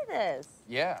 Look at this.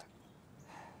 Yeah.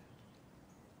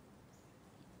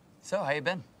 So, how you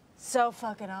been? So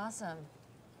fucking awesome.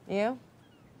 You?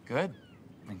 Good.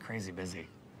 I've been crazy busy.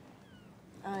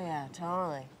 Oh yeah,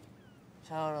 totally.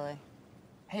 Totally.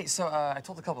 Hey, so I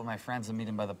told a couple of my friends I'm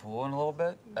meeting by the pool in a little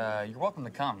bit. You're welcome to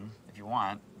come if you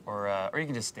want, or you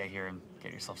can just stay here and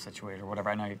get yourself situated or whatever.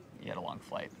 I know you had a long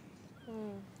flight.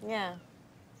 Yeah.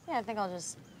 Yeah, I think I'll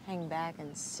just hang back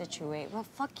and situate. Well,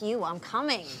 fuck you, I'm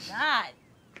coming. God.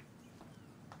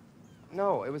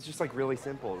 No, it was just like really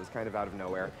simple. It was kind of out of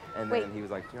nowhere. And Wait. then he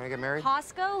was like, do you want to get married?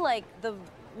 Costco, like the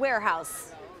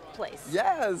warehouse place.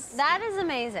 Yes. That is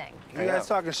amazing. You guys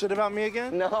talking shit about me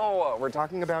again? No, we're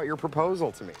talking about your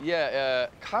proposal to me. Yeah,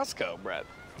 Costco, Brett.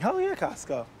 Hell yeah,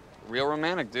 Costco. Real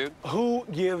romantic, dude. Who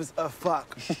gives a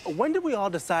fuck? When did we all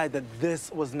decide that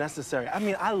this was necessary? I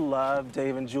mean, I love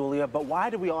Dave and Julia, but why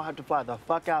do we all have to fly the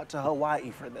fuck out to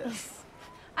Hawaii for this?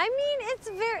 I mean,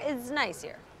 it's nice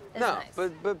here. It's No, nice.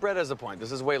 but Brett has a point.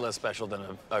 This is way less special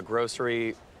than a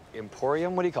grocery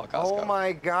emporium. What do you call Costco? Oh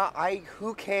my God,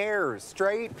 who cares?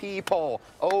 Straight people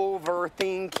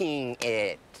overthinking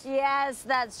it. Yes,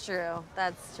 that's true.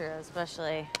 That's true,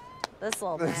 especially this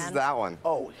little man. This is that one.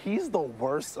 Oh, he's the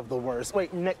worst of the worst.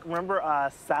 Wait, Nick, remember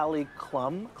Sally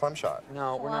Clum? Clumshot.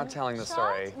 No, we're not telling the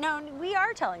story. No, we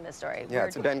are telling the story. Yeah,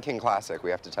 it's a Ben King classic.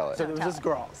 We have to tell it. So there was this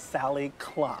girl, Sally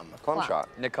Clum. Clumshot.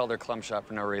 Nick called her Clumshot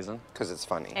for no reason. Because it's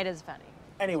funny. It is funny.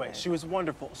 Anyway, she was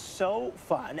wonderful, so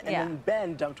fun, and Yeah. then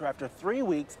Ben dumped her after 3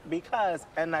 weeks because,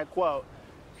 and I quote,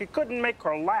 he couldn't make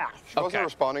her laugh. She wasn't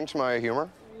responding to my humor.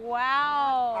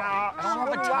 Wow. I don't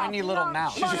have a tiny little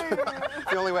mouth.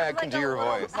 The only way I can do your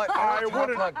voice. I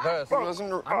wouldn't. Like this. He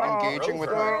wasn't engaging with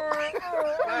my...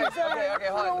 Okay,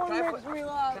 hold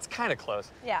on. It's kind of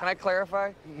close. Yeah. Can I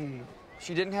clarify?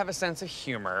 She didn't have a sense of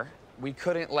humor. We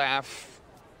couldn't laugh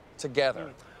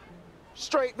together.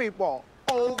 Straight people,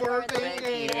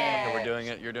 overthinking it. Okay, we're doing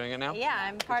it. You're doing it now? Yeah,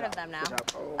 I'm part of them now.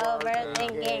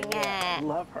 Overthinking it.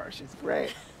 Love her, she's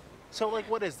great. So, like,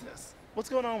 what is this? What's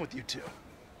going on with you two?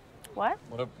 What?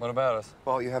 What about us?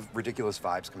 Well, you have ridiculous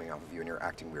vibes coming off of you, and you're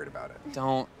acting weird about it.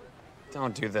 Don't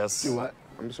do this. Do what?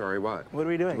 I'm sorry, what? What are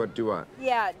we doing? What, do what?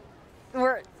 Yeah,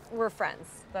 we're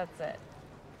friends. That's it.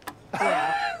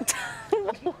 Yeah.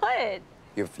 What?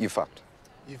 You fucked.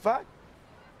 You fucked?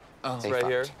 Oh, it's They right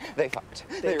fucked. here. They fucked.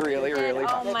 They really, really Oh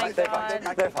fucked. my They God.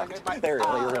 fucked. They fucked. They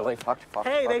really, really fucked. Fuck,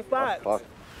 Hey, fuck, they fuck, fucked.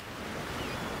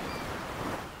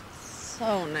 fuck.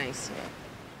 So nice here.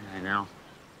 I know.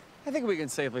 I think we can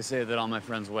safely say that all my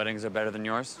friends' weddings are better than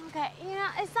yours. Okay, you know,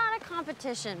 it's not a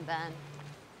competition, Ben.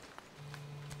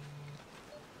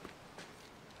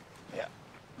 Yeah.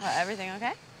 Everything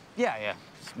okay? Yeah.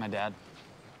 It's my dad.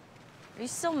 Are you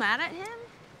still mad at him?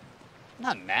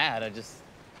 Not mad.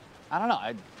 I don't know.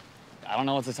 I don't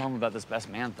know what to tell him about this best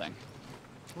man thing.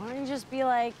 Why don't you just be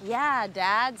like, yeah,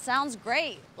 Dad, sounds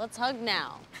great. Let's hug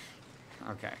now.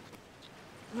 Okay.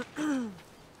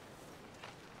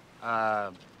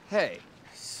 Hey,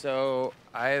 so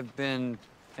I've been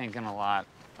thinking a lot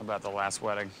about the last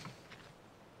wedding.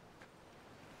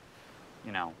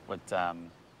 You know, what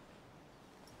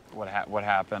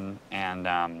happened,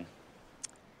 and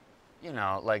you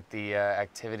know, like the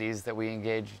activities that we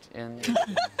engaged in.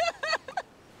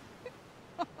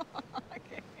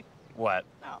 What?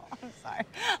 No, I'm sorry.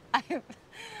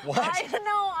 What?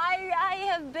 I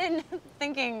have been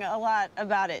thinking a lot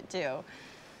about it too.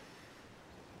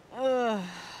 Ugh.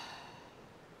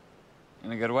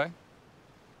 In a good way?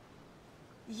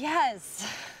 Yes.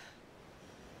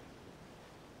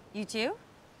 You too?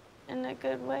 In a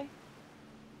good way?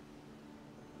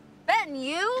 Ben,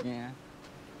 you? Yeah.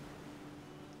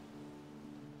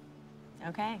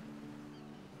 Okay.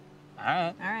 All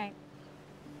right. All right.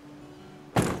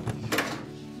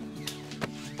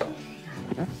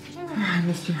 I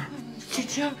missed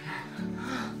you.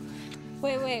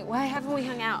 Wait, why haven't we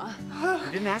hung out?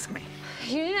 You didn't ask me.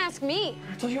 You didn't ask me.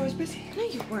 I told you I was busy. No,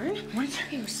 you weren't. What?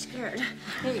 You were scared.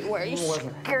 No, you were. You No, I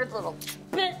wasn't. scared little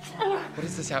bitch. What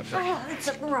is this outfit? It's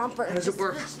a romper. How does it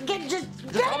work? Just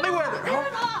tell me where they're- Get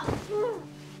it off.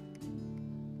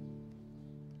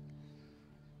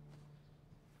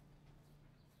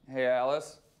 Hey,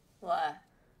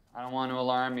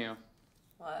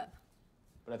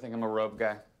 rope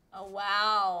guy. Oh,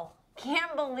 wow.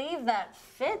 Can't believe that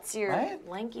fits your Right?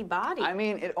 lanky body. I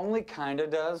mean, it only kind of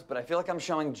does, but I feel like I'm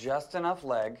showing just enough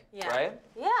leg, right?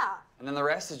 Yeah. And then the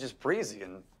rest is just breezy,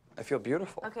 and I feel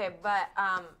beautiful. Okay, but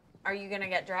are you gonna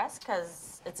get dressed?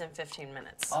 Because it's in 15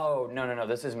 minutes. Oh, no.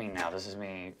 This is me now. This is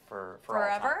me for all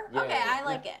time. Forever? Yeah, Okay, yeah, I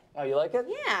like it. Oh, you like it?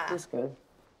 Yeah. That's good.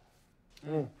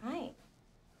 Hi.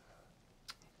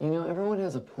 You know, everyone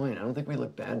has a point. I don't think we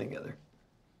look bad together.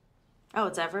 Oh,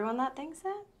 it's everyone that thinks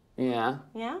that? Yeah.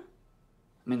 Yeah?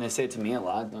 I mean, they say it to me a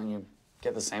lot. Don't you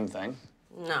get the same thing?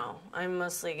 No, I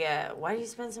mostly get, why do you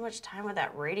spend so much time with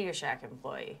that Radio Shack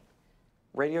employee?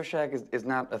 Radio Shack is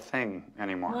not a thing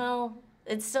anymore. Well,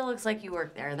 it still looks like you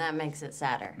work there, and that makes it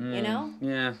sadder, you know?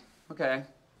 Yeah. Okay.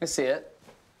 I see it.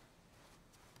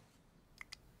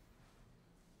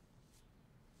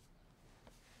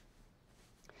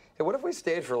 Hey, what if we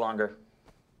stayed for longer?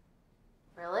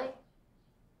 Really?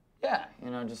 Yeah. You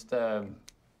know, just a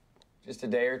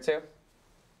day or two.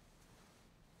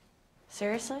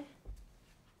 Seriously?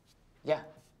 Yeah.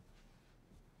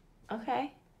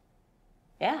 Okay.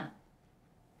 Yeah.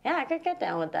 Yeah, I could get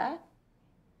down with that.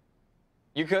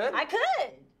 You could? I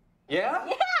could! Yeah?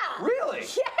 Yeah! Really?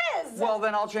 Yes! Well,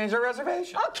 then I'll change our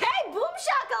reservation. Okay, boom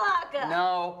shakalaka!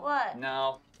 No. What?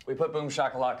 No. We put Boom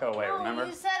Shakalaka away, No, remember?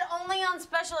 you said only on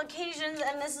special occasions,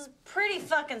 and this is pretty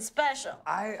fucking special.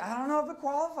 I don't know if it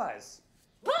qualifies.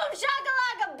 Boom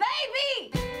shakalaka,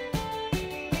 baby!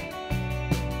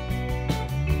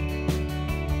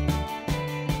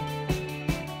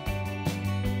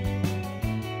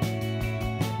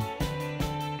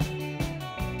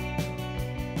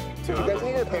 Do you guys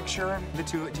need a picture? The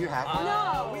two, do you have one?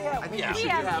 No, we have. I think you should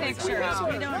have have pictures.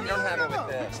 We We don't have it with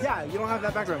this. Yeah, you don't have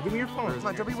that background. Give me your phone. Come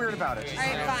on, don't be weird about it. All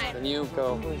right, fine. Then you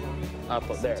go up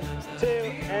there. 2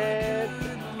 and.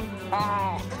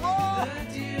 Oh.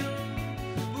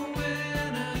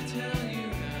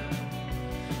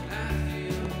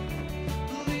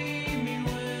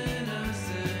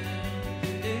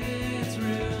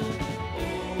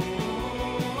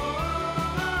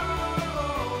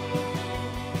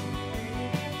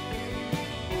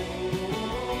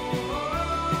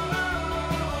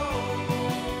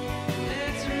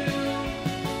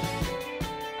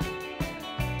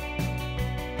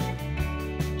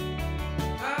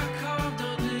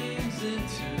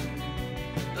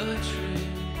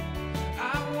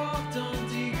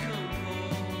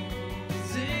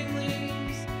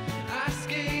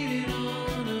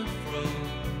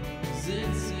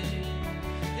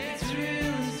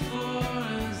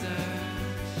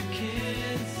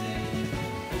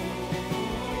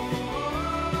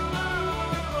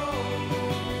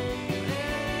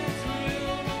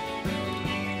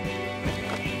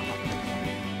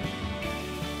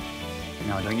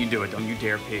 No, don't you do it. Don't you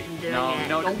dare pee. No.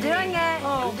 I'm doing it.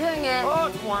 I'm doing it.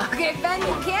 Okay, Ben,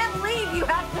 you can't leave. You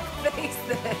have to face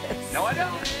this. No, I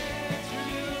don't.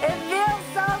 It feels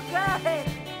so good.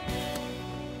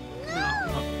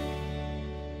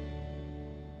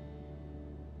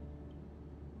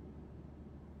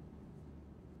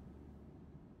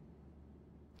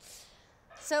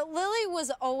 So Lily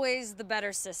was always the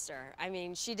better sister. I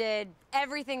mean, she did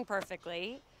everything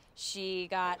perfectly. She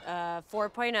got a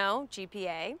 4.0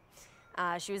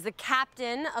 GPA. She was the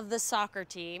captain of the soccer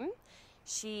team.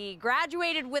 She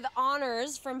graduated with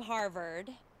honors from Harvard.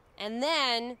 And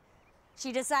then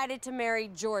she decided to marry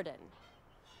Jordan.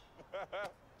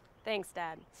 Thanks,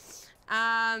 Dad.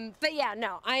 But yeah,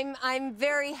 no, I'm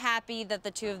very happy that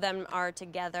the two of them are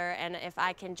together. And if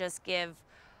I can just give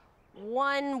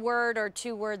one word or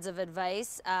two words of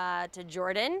advice to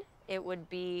Jordan, it would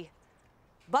be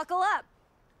buckle up.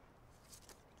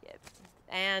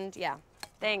 And yeah,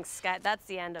 thanks, Scott. That's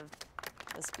the end of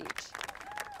the speech.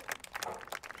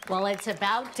 Well, it's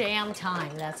about damn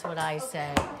time, that's what I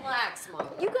say. Relax, Mom.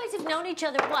 You guys have known each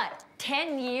other, what,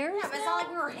 10 years? Yeah, but it's not like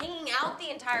we were hanging out the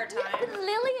entire time. Yeah, but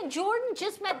Lily and Jordan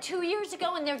just met 2 years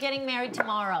ago and they're getting married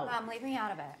tomorrow. Mom, leave me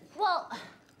out of it. Well,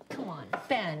 come on,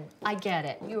 Ben, I get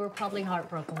it. You were probably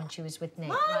heartbroken when she was with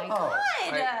Nate, right? God!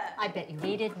 I bet you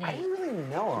hated Nate. I didn't really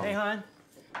know him. Hey, hon.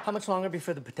 How much longer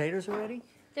before the potatoes are ready?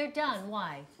 They're done,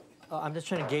 why? I'm just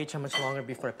trying to gauge how much longer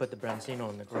before I put the branzino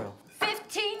on the grill.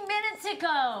 15 minutes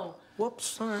ago! Whoops,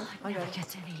 sorry. I got it.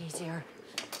 Gets any easier.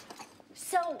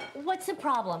 So, what's the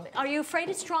problem? Are you afraid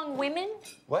of strong women?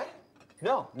 What?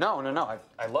 No.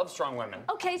 I love strong women.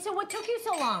 Okay, so what took you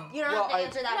so long? You don't have to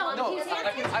answer that one. No,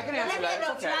 I can answer that.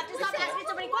 It's You okay. have to stop asking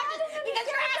so many questions because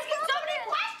you're asking so many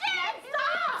questions!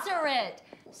 Stop! Answer it.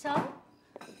 So?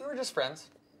 We were just friends.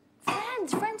 Friends?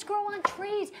 friends. Friends grow on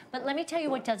trees. But let me tell you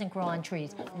what doesn't grow on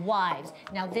trees. Wives.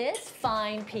 Now this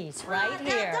fine piece right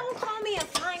here. Don't call me a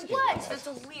fine What? That's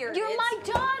weird. You're my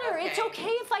daughter. Okay. It's okay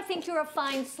if I think you're a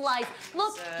fine slice.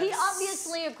 Look, he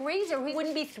obviously agrees or he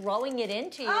wouldn't be throwing it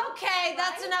into you. Okay,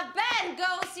 that's enough. Ben,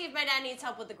 go see if my dad needs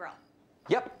help with the grill.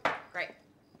 Yep. Great.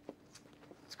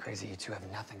 It's crazy you two have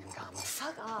nothing in common.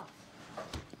 Fuck off.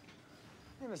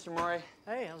 Hey, Mr. Mori.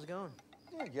 Hey, how's it going?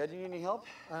 Yeah, good. You need any help?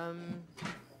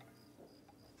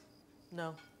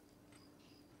 No.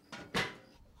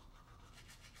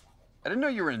 I didn't know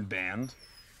you were in band.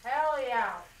 Hell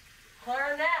yeah.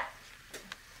 Clarinet.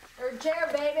 Third chair,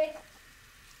 baby.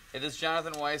 Hey, this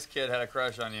Jonathan Weiss kid had a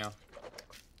crush on you.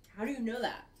 How do you know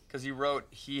that? Because you wrote,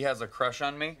 he has a crush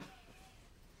on me.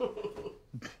 Oh,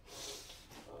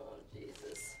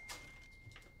 Jesus.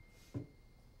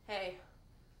 Hey,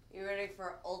 you ready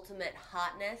for ultimate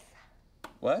hotness?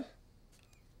 What?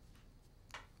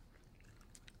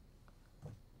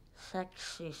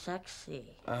 Sexy, sexy.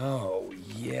 Oh,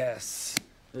 yes.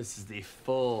 This is the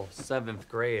full 7th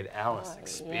grade Alice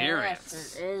experience.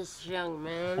 Yes, it is, young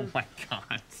man. Oh my God.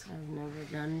 I've never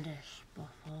done this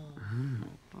before.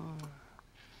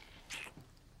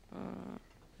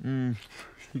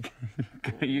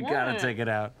 You gotta take it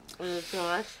out. Is it too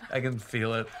much? I can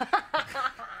feel it.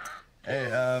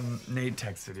 Hey, Nate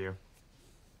texted you.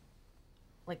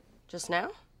 Like, just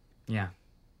now? Yeah.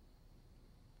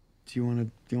 Do you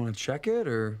wanna check it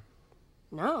or?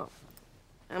 No.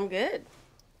 I'm good.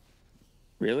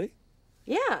 Really?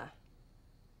 Yeah.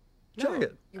 Check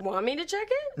it. You want me to check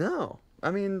it? No. I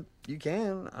mean, you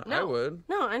can. I would.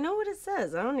 No, I know what it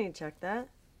says. I don't need to check that.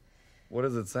 What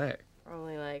does it say?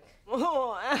 Probably like,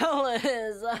 oh,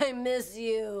 Alice, I miss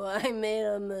you. I made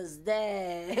a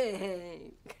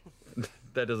mistake.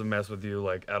 That doesn't mess with you,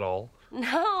 like, at all?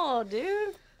 No,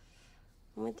 dude.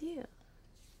 I'm with you.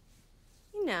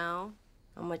 You know,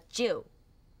 I'm with you.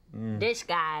 This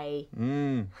guy.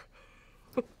 Wait,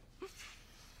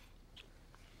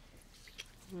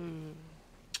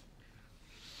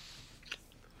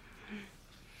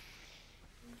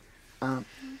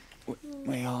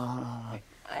 hold on.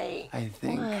 I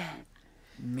think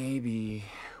maybe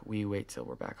we wait till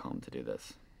we're back home to do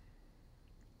this.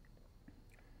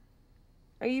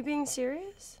 Are you being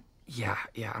serious? Yeah,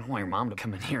 I don't want your mom to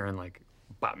come in here and, like,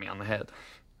 bop me on the head.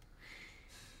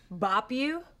 Bop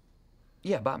you?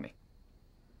 Yeah, bop me.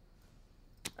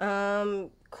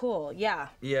 Cool, yeah.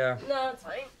 Yeah. No, it's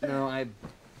fine. No,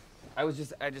 I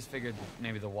just figured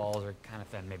maybe the walls are kind of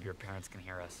thin. Maybe your parents can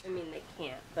hear us. I mean, they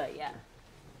can't, but yeah.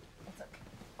 It's okay.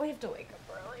 We have to wake up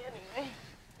early anyway.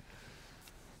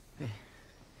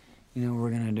 You know what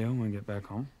we're gonna do when we get back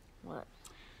home? What?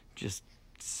 Just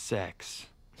sex.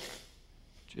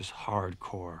 Just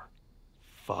hardcore.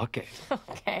 Fucking.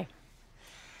 Okay.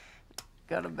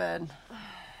 Go to bed.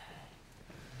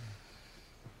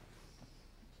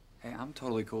 Hey, I'm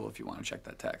totally cool if you want to check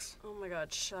that text. Oh my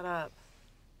God, shut up.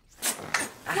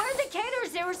 Where are the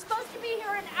caterers? They were supposed to be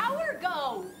here an hour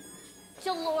ago.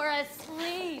 Dolores,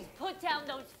 please put down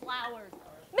those flowers.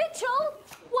 Mitchell,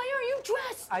 why are you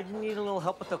dressed? I need a little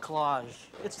help with the collage.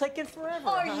 It's taking forever.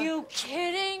 Are you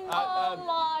kidding? Oh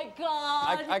my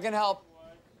God. I can help.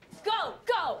 Go,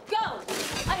 go, go.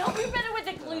 I hope you're better with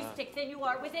a glue stick than you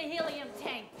are with a helium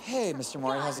tank. Hey, Mr.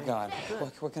 Mori, how's it going?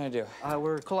 What can I do?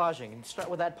 We're collaging. Start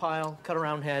with that pile, cut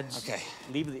around heads. Okay.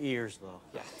 Leave the ears, though.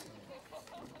 Yeah.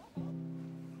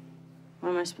 What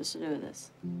am I supposed to do with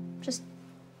this? Just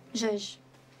zhuzh.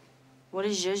 What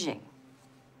is zhuzhing?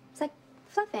 It's like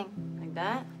fluffing. Like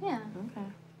that? Yeah.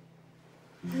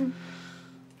 Okay.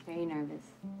 Are you nervous?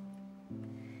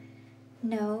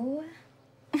 No.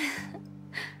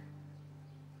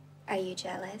 Are you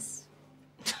jealous?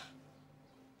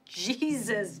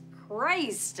 Jesus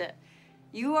Christ.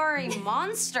 You are a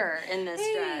monster in this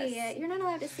dress. Hey, you're not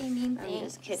allowed to say mean things. I'm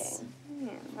just kidding.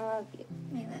 Yeah, I love you.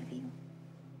 I love you.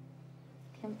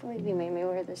 Can't believe you made me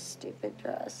wear this stupid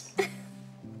dress.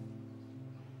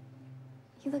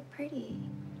 You look pretty.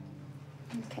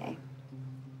 Okay.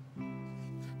 You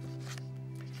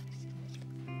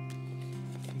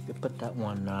could put that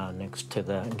one next to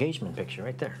the engagement picture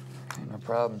right there. Okay, no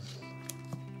problem.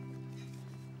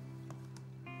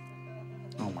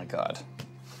 Oh my God.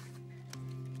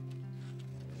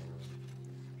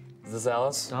 Is this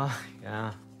Alice? Oh,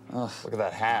 yeah. Oh, look at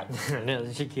that hat.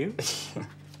 Isn't she cute?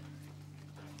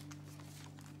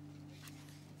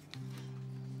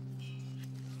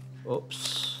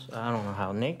 Oops. I don't know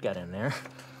how Nate got in there.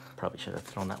 Probably should have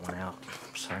thrown that one out.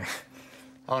 Sorry.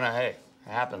 Oh no, hey,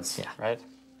 it happens. Yeah. Right?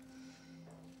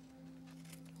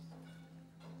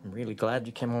 I'm really glad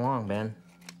you came along, Ben.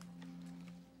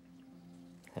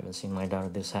 Haven't seen my daughter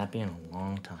this happy in a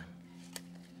long time.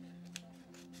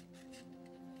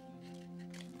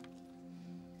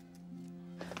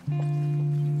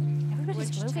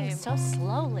 Everybody's moving so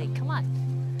slowly. Come on.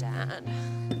 Dad.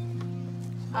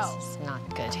 This is not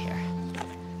good here.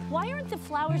 Why aren't the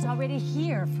flowers already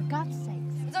here, for God's sakes?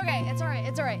 It's okay. It's all right.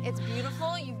 It's all right. It's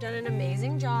beautiful. You've done an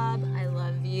amazing job. I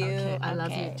love you. Okay, I love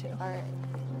you okay. too. All right.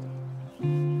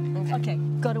 Okay,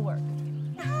 go to work.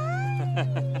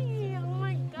 Hi. Oh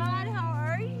my God. How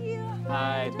are you?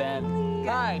 Hi, Ben.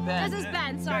 Hi, Ben. This is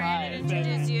Ben. Sorry, Hi, I didn't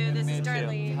introduce you. This is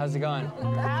Darlene. How's it going?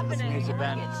 What's happening? Nice to meet you,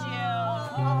 Ben. Look at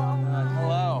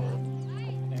Hello. you.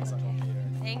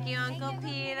 Thank you, Uncle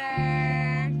Peter.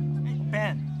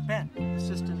 Ben,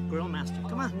 assistant grill master,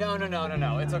 come on. No.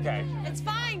 It's okay. It's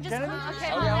fine. Just Okay,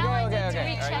 Okay, well, now I okay, need to okay.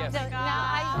 recheck All right, the. yes. Now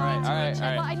I All need right, to all right, recheck. all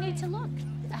right. Well, I need to look.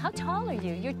 How tall are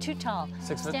you? You're too tall.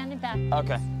 6 foot? Standing back.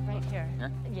 Okay. Right here.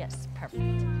 Here? Yes, perfect.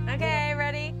 Okay,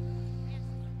 ready?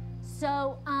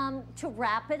 So, to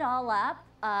wrap it all up,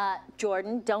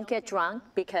 Jordan, don't get drunk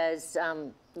because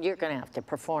you're gonna have to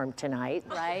perform tonight,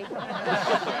 right?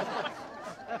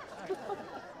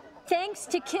 Thanks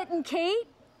to Kit and Kate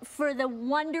for the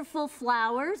wonderful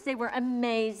flowers. They were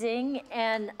amazing.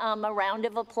 And a round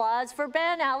of applause for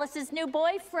Ben, Alice's new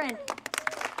boyfriend.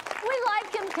 We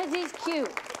like him because he's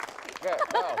cute. Okay.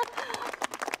 Oh,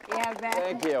 Yeah, Ben.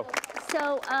 thank you.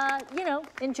 So,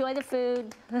 enjoy the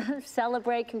food,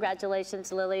 celebrate.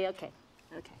 Congratulations, Lily. Okay.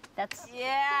 That's.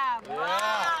 Yeah,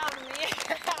 Mom.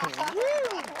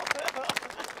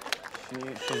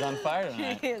 She's on fire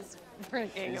tonight. She is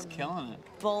freaking She's killing it.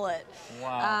 bullet.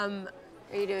 Wow.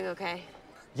 Are you doing okay?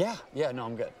 Yeah, no,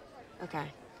 I'm good. Okay.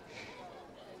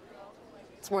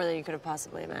 It's more than you could have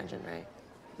possibly imagined, right?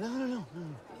 No.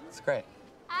 It's great.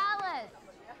 Alice,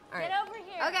 All right. get over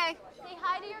here. Okay. Say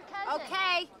hi to your cousin.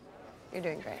 Okay. You're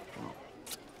doing great.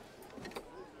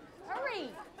 Hurry.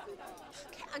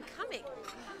 Okay, I'm coming.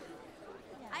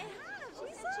 I have.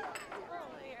 She's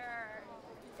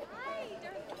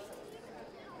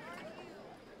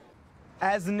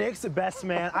As Nick's best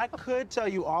man, I could tell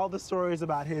you all the stories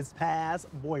about his past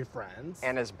boyfriends.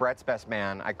 And as Brett's best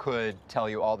man, I could tell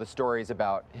you all the stories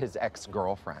about his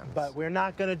ex-girlfriends. But we're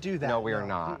not gonna do that. No, we are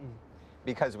not.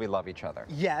 Because we love each other.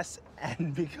 Yes,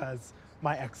 and because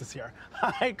my ex is here.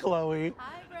 Hi, Chloe.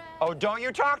 Oh, don't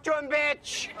you talk to him,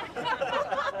 bitch!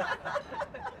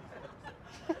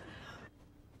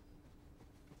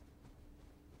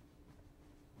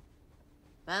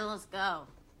 Ben, let's go.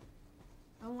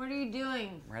 Oh, what are you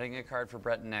doing? I'm writing a card for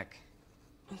Brett and Nick.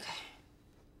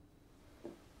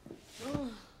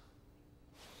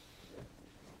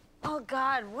 Oh,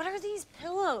 God, what are these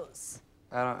pillows?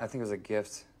 I think it was a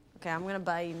gift. Okay, I'm gonna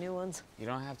buy you new ones. You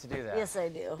don't have to do that. Yes, I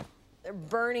do. They're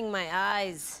burning my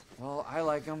eyes. Well, I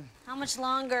like them. How much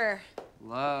longer?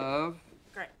 Love.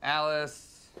 Great.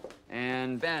 Alice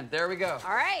and Ben. There we go.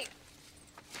 All right.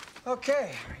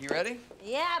 Okay, are you ready?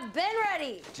 Yeah, been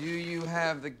ready. Do you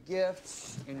have the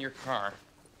gifts in your car?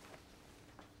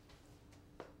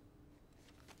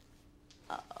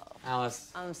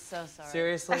 Alice. I'm so sorry.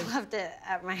 Seriously? I left it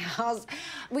at my house.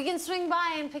 We can swing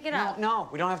by and pick it up. No,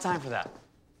 we don't have time for that.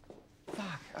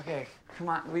 Fuck. Okay, come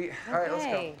on. All right, let's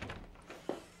go. Okay.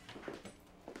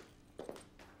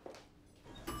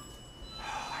 Oh,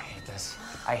 I hate this.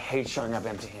 I hate showing up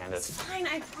empty-handed. Fine,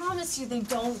 I promise you they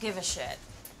don't give a shit.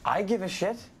 I give a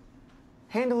shit.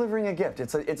 Hand delivering a gift.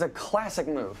 It's a classic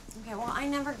move. Okay, well, I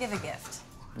never give a gift.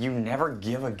 You never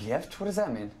give a gift? What does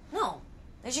that mean? No,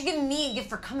 they should give me a gift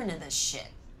for coming to this shit.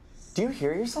 Do you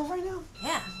hear yourself right now?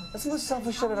 Yeah. That's the most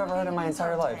selfish shit I've ever heard in my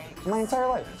entire life. My entire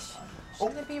life.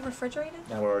 Shouldn't it be refrigerated?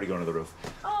 Now we're already going to the roof.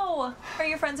 Oh, are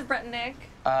you friends of Brett and Nick?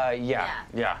 Yeah.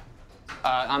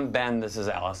 I'm Ben. This is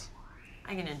Alice.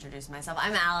 I can introduce myself.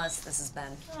 I'm Alice. This is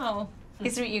Ben. Oh,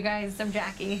 nice to meet you guys. I'm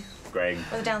Jackie. Greg.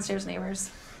 We're the downstairs neighbors.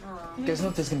 You guys know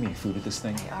if there's gonna be any food at this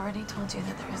thing? I already told you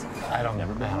that there isn't. I don't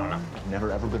know.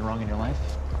 Never ever been wrong in your life?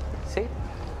 See?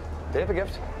 They have a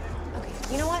gift.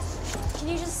 You know what?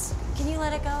 Can you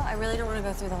let it go? I really don't want to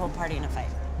go through the whole party in a fight.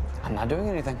 I'm not doing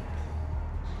anything.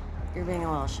 You're being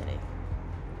a little shitty.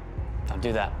 Don't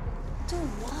do that. Do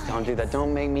what? Don't do that.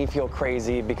 Don't make me feel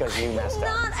crazy because you messed up.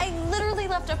 Not. I literally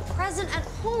left a present at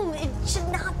home. It should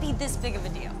not be this big of a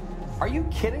deal. Are you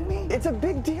kidding me? It's a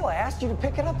big deal. I asked you to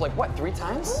pick it up, like, what, 3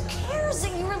 times? Who cares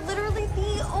that you are literally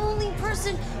the only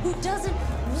person who doesn't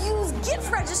use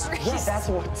gift registries? Yeah, that's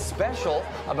what's special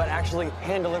about actually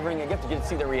hand delivering a gift. You get to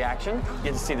see the reaction, you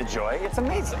get to see the joy. It's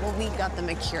amazing. Well, we got them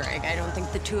a Keurig. I don't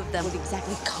think the two of them would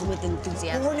exactly come with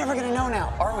enthusiasm. Well, we're never gonna know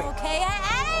now, are we? Okay,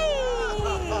 hey!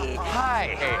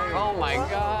 Hi. Hey. Oh my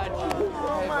God. Oh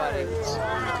Hey,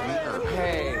 buddy.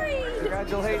 Hey.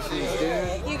 Congratulations,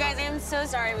 dude. You guys, I'm so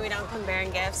sorry we don't come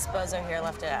bearing gifts. Bozo here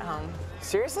left it at home.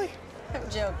 Seriously? I'm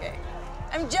joking.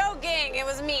 I'm joking. It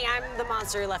was me. I'm the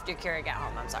monster who left your Keurig at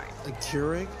home. I'm sorry. A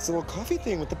Keurig? It's a little coffee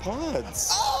thing with the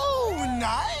pods. Oh,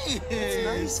 nice. It's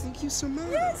nice. Thank you so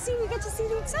much. Yeah, see, we get to see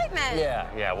the excitement.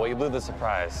 Yeah, well, you blew the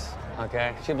surprise,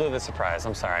 okay? She blew the surprise,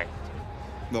 I'm sorry.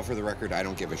 Well, for the record, I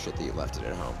don't give a shit that you left it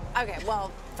at home. Okay,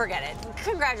 well, forget it.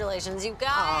 Congratulations, you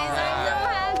guys. I'm so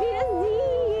happy to see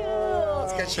you.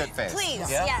 Let's get shit-faced.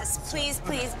 Please, Yeah? yes, please,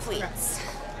 please, please.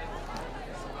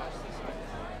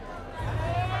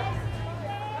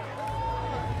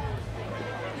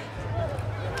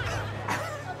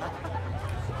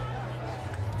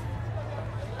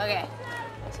 Okay,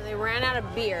 so they ran out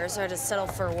of beer, so I had to settle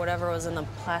for whatever was in the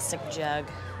plastic jug.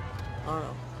 I don't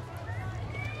know.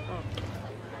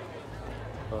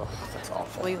 Oh, that's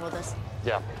awful. Will you hold this?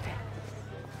 Yeah.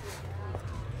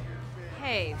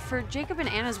 Hey, for Jacob and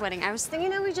Anna's wedding, I was thinking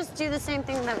that we just do the same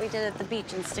thing that we did at the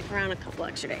beach and stick around a couple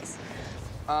extra days.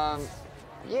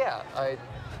 Yeah, I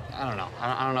don't know.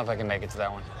 I don't know if I can make it to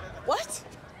that one. What?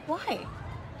 Why?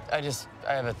 I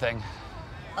have a thing.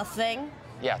 A thing?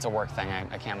 Yeah, it's a work thing.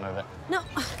 I can't move it. No,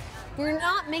 you're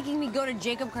not making me go to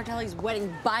Jacob Cartelli's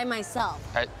wedding by myself.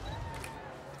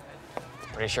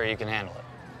 Pretty sure you can handle it.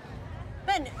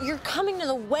 Ben, you're coming to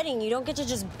the wedding. You don't get to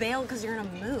just bail because you're in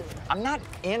a mood. I'm not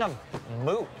in a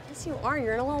mood. Yes, you are.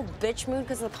 You're in a little bitch mood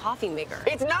because of the coffee maker.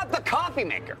 It's not the coffee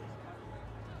maker.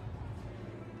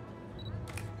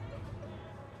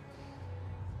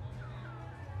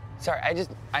 Sorry,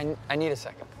 I need a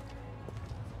second.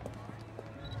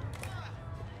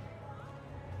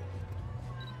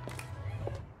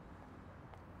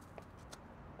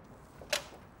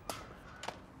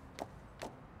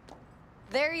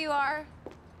 There you are.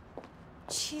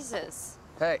 Jesus.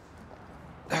 Hey.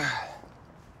 Are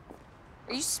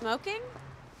you smoking?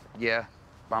 Yeah,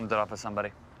 bombed it off of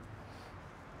somebody.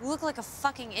 You look like a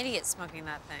fucking idiot smoking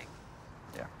that thing.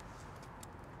 Yeah.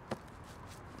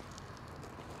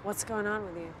 What's going on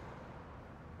with you?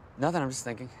 Nothing, I'm just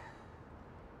thinking.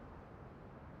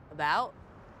 About?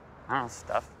 I don't know,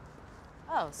 stuff.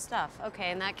 Oh, stuff.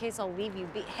 Okay, in that case, I'll leave you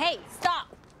be. Hey,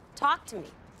 stop! Talk to me.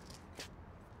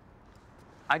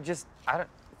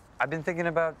 I've been thinking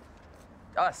about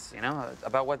us, you know,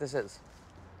 about what this is.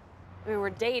 I mean, we're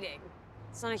dating.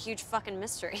 It's not a huge fucking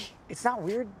mystery. It's not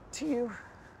weird to you?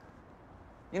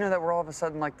 You know that we're all of a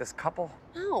sudden like this couple?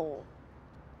 No.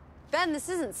 Ben, this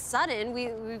isn't sudden.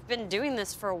 We've been doing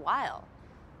this for a while.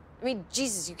 I mean,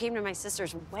 Jesus, you came to my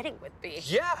sister's wedding with me.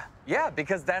 Yeah,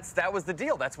 because that was the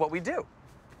deal. That's what we do.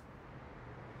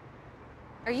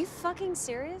 Are you fucking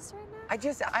serious right now?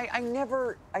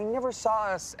 I never saw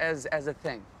us as a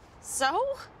thing.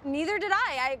 So? Neither did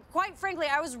I. Quite frankly,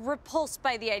 I was repulsed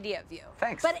by the idea of you.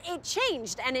 Thanks. But it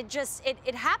changed, and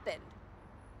it happened.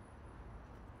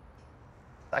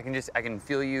 I can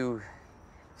feel you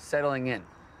settling in.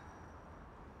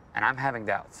 And I'm having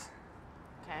doubts.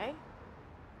 Okay.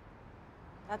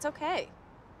 That's okay.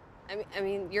 I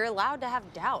mean, you're allowed to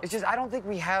have doubts. It's just, I don't think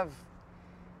we have,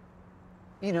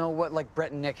 you know, what like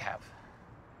Brett and Nick have.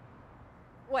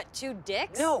 What, two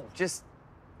dicks? No, just...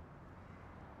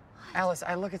 Alice,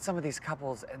 I look at some of these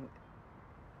couples and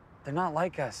they're not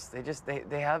like us.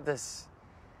 They have this...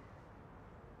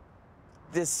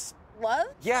 Love?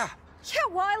 Yeah. Yeah,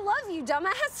 well, I love you,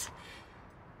 dumbass.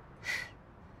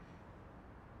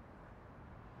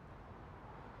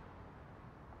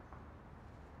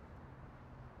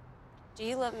 Do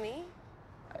you love me?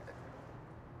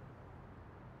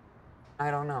 I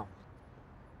don't know.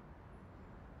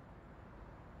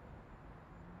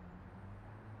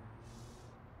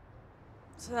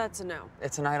 So that's a no.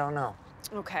 It's an I don't know.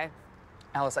 Okay.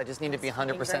 Alice, I just need to be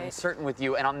 100% great. certain with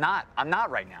you, and I'm not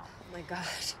right now. Oh my God.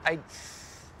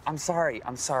 I'm sorry.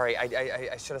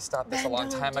 I should have stopped this a long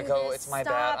time ago. This. It's my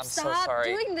Stop, bad. I'm so sorry. Stop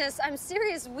doing this. I'm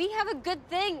serious. We have a good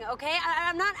thing, okay?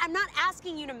 I'm not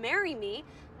asking you to marry me.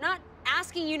 I'm not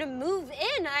asking you to move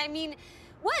in. I mean,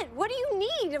 what? What do you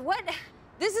need? What?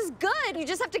 This is good. You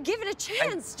just have to give it a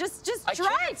chance. Just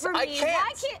try for me. I can't.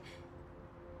 Why can't?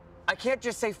 I can't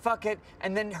just say fuck it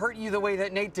and then hurt you the way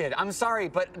that Nate did. I'm sorry,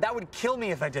 but that would kill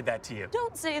me if I did that to you.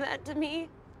 Don't say that to me.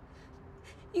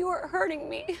 You are hurting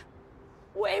me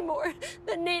way more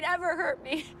than Nate ever hurt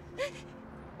me.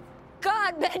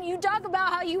 God, Ben, you talk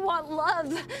about how you want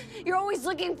love. You're always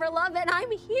looking for love, and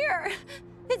I'm here.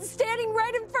 It's standing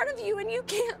right in front of you, and you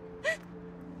can't.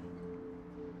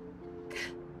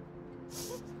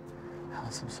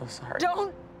 Alice, I'm so sorry.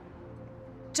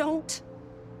 Don't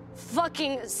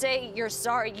fucking say you're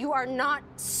sorry. You are not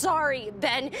sorry,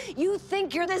 Ben. You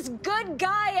think you're this good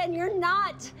guy, and you're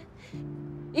not.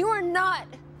 You are not.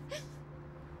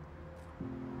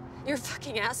 You're a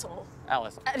fucking asshole.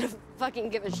 Alice. I don't fucking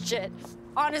give a shit.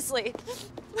 Honestly.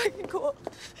 Fucking cool.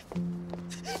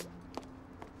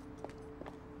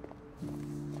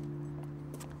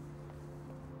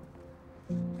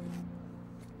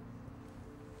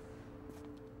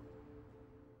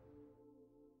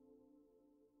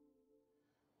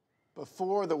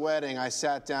 Before the wedding, I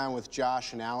sat down with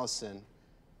Josh and Allison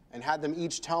and had them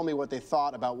each tell me what they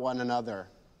thought about one another,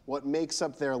 what makes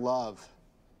up their love,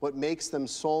 what makes them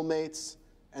soulmates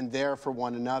and there for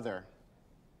one another.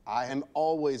 I am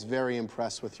always very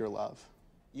impressed with your love.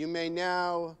 You may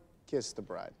now kiss the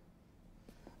bride.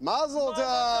 Mazel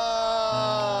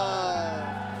tov!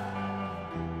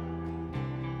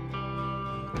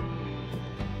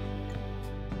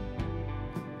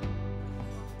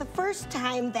 The first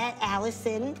time that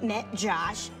Allison met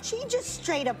Josh, she just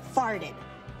straight up farted.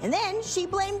 And then she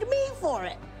blamed me for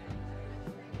it.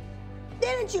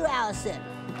 Didn't you, Allison?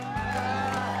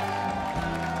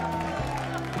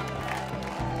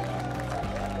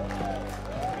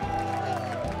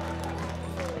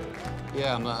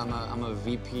 Yeah, I'm a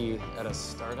VP at a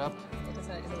startup. It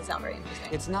doesn't sound very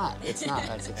interesting. It's not. It's not.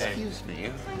 That's Excuse me.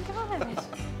 Oh my god.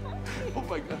 Oh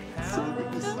my god. So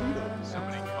good to see you.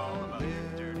 Somebody call about your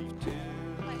dirty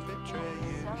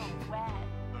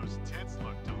Those tits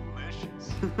look delicious.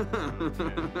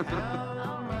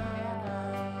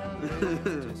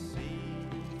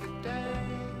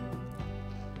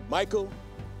 Michael,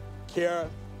 Kara,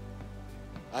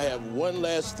 I have one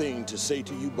last thing to say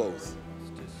to you both.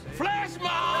 Flash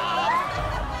mob!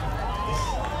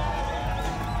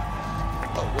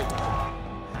 Oh, wait.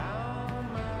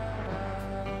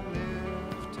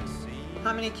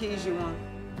 How many keys you want?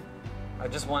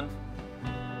 Just one.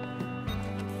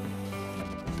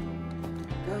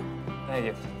 Go. Thank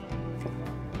you.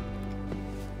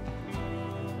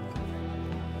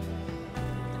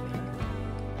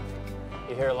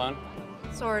 You here alone?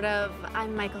 Sort of.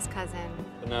 I'm Michael's cousin.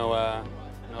 No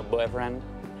boyfriend?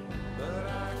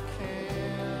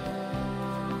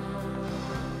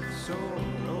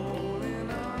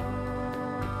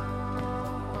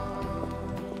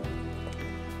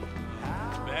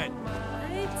 Ben.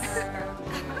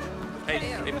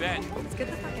 Hey, Ben. Let's get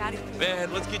the fuck out of here.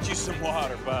 Ben, let's get you some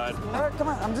water, bud. All right, come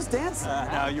on, I'm just dancing.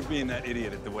 Now you're being that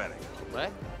idiot at the wedding.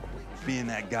 What? Being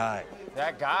that guy.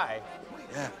 That guy?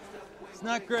 Yeah. It's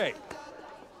not great.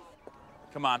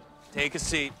 Come on, take a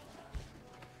seat.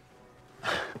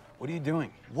 What are you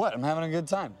doing? What? I'm having a good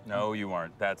time. No, you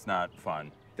aren't. That's not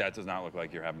fun. That does not look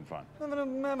like you're having fun.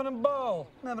 I'm having a ball.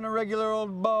 I'm having a regular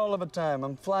old ball of a time.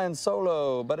 I'm flying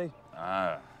solo, buddy.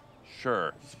 Ah,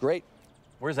 sure. It's great.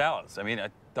 Where's Alice? I mean, I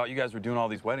thought you guys were doing all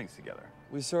these weddings together.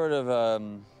 We sort of,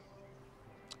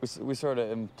 we sort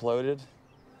of imploded.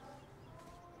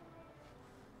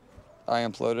 I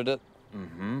imploded it.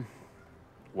 Mm-hmm.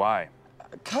 Why?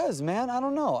 'Cause, man, I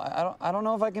don't know. I don't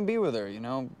know if I can be with her, you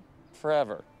know,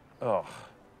 forever. Ugh.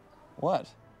 What?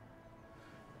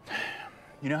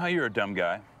 You know how you're a dumb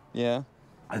guy? Yeah.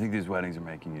 I think these weddings are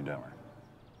making you dumber.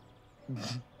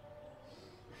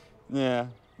 Yeah,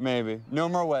 maybe. No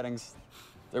more weddings.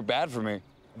 They're bad for me.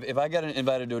 If I get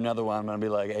invited to another one, I'm gonna be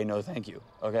like, hey, no, thank you,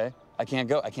 okay? I can't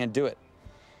go, I can't do it.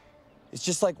 It's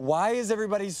just like, why is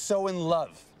everybody so in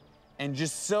love? And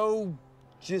just so,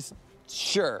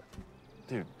 sure.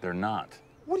 Dude, they're not.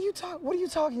 What are you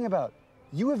talking about?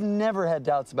 You have never had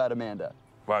doubts about Amanda.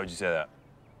 Why would you say that?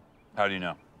 How do you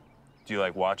know? Do you,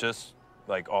 like, watch us,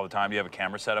 like, all the time? Do you have a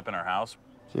camera set up in our house?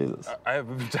 Jesus. I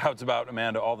have doubts about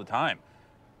Amanda all the time.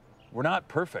 We're not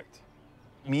perfect.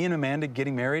 Me and Amanda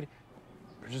getting married,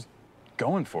 we're just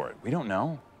going for it. We don't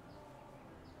know.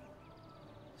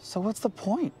 So what's the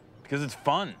point? Because it's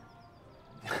fun.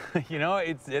 You know,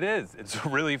 it is. It's a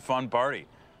really fun party.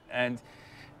 And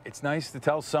it's nice to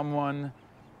tell someone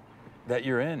that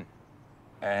you're in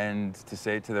and to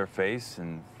say it to their face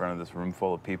in front of this room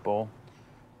full of people.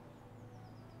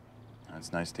 And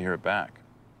it's nice to hear it back.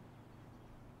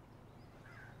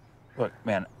 Look,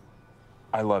 man,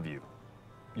 I love you.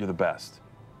 You're the best.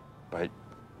 But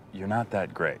you're not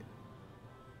that great.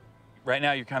 Right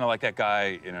now, you're kind of like that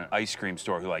guy in an ice cream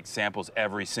store who, like, samples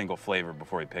every single flavor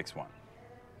before he picks one.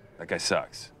 That guy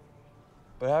sucks.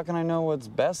 But how can I know what's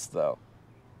best, though?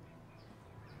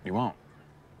 You won't.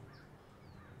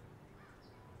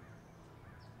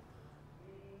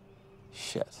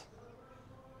 Shit.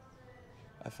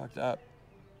 I fucked up.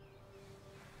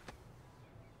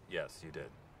 Yes, you did.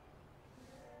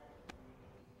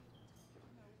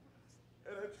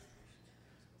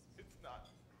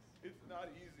 It's not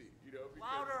easy, you know, because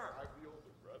I'm the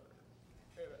older brother.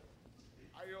 And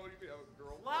I don't even have a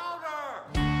girlfriend.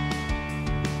 Louder!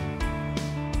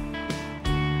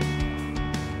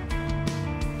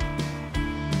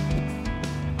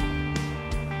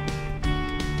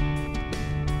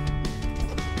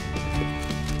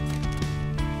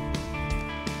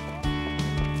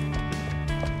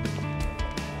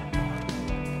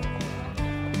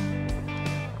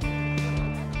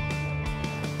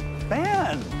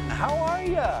 how are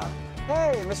ya?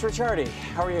 Hey, Mr. Ricciardi,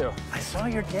 how are you? I saw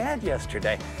your dad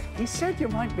yesterday. He said you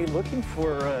might be looking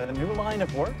for a new line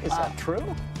of work. Is that true?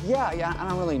 Yeah, I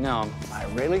don't really know. I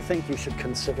really think you should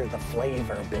consider the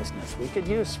flavor business. We could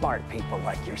use smart people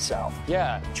like yourself.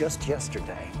 Yeah. Just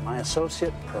yesterday, my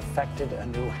associate perfected a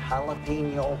new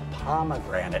jalapeno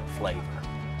pomegranate flavor.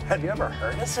 Have you ever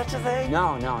heard of such a thing?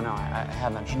 No, I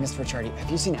haven't. Hey, Mr. Ricciardi,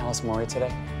 have you seen Alice Moria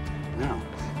today? No.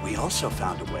 We also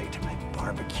found a way to make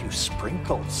barbecue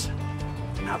sprinkles.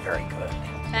 Not very good.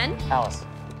 Ben? Alice.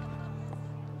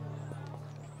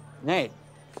 Nate.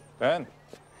 Ben.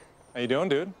 How you doing,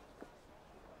 dude?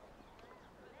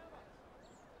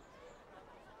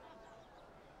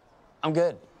 I'm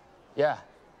good. Yeah.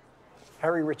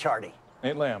 Harry Ricciardi.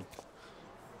 Nate Lamb.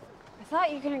 I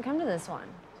thought you couldn't come to this one.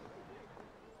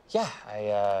 Yeah,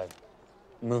 I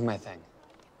moved my thing.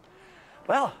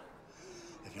 Well,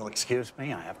 if you'll excuse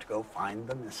me, I have to go find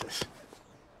the missus.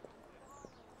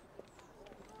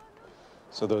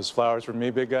 So those flowers for me,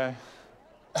 big guy?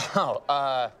 Oh,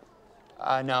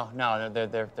 no,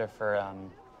 they're for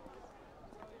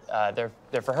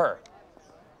they're for her.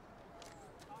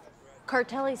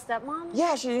 Cartelli's stepmom?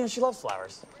 Yeah, she loves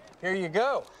flowers. Here you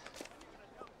go.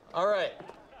 All right.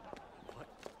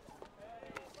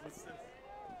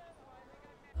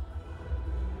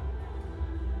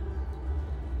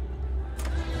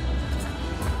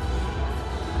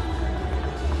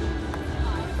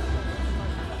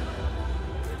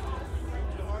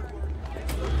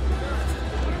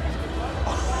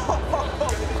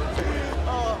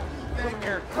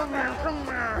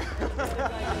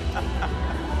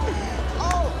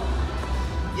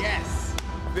 Oh, yes,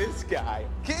 this guy,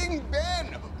 King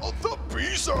Ben of the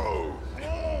Piso.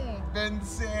 Ben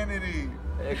Sanity.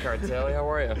 Hey, Cartelli, how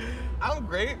are you? I'm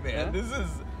great, man. Yeah? This is.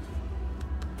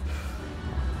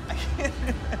 I can't.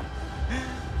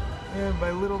 Man,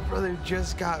 my little brother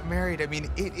just got married. I mean,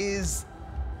 it is.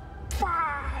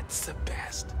 It's the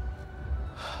best.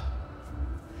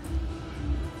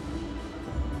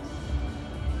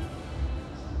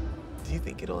 Do you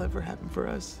think it'll ever happen for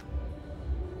us?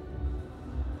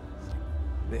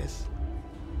 This?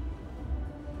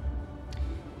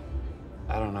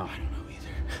 I don't know. either.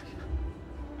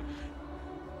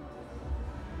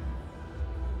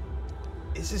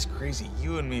 This is crazy.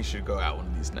 You and me should go out one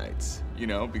of these nights, you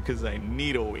know, because I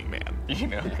need a wingman, you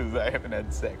know, because I haven't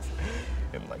had sex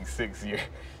in like 6 years.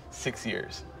 6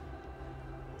 years.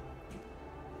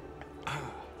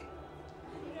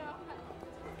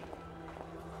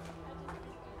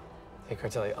 Hey,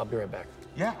 Cartelli, I'll be right back.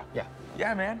 Yeah. Yeah.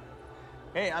 Yeah, man.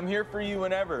 Hey, I'm here for you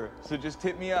whenever, so just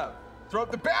hit me up. Throw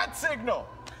up the bat signal!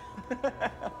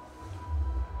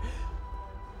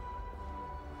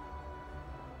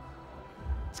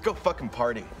 Let's go fucking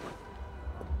party.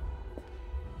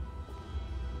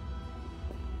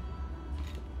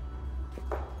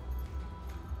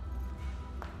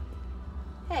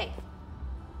 Hey.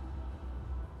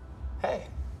 Hey.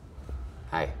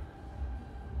 Hi.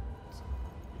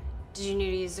 Did you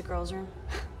need to use the girls' room?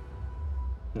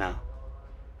 No.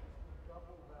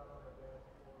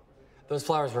 Those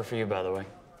flowers were for you, by the way.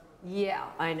 Yeah,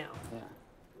 I know. Yeah.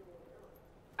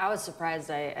 I was surprised.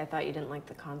 I thought you didn't like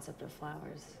the concept of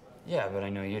flowers. Yeah, but I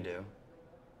know you do.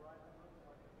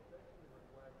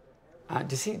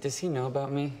 Does he know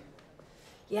about me?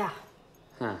 Yeah.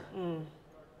 Huh.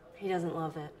 He doesn't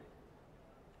love it.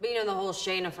 But you know, the whole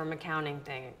Shayna from accounting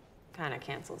thing kind of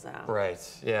cancels out. Right,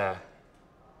 yeah.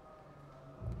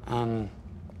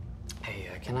 Hey,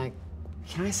 can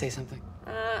I say something?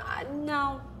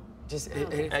 No.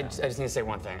 I just need to say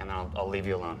one thing, and then I'll leave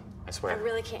you alone. I I swear.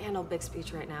 really can't handle a big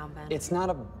speech right now, Ben. It's not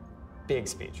a big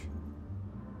speech.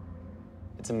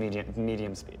 It's a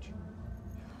medium speech.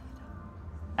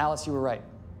 Alice, you were right.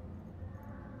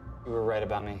 You were right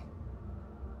about me.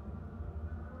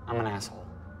 I'm an asshole.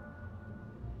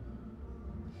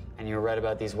 And you were right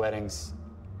about these weddings.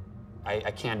 I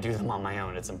can't do them on my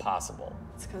own. It's impossible.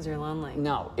 It's because you're lonely.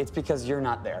 No, it's because you're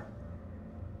not there.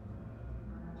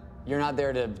 You're not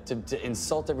there to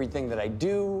insult everything that I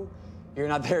do. You're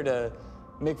not there to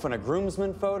make fun of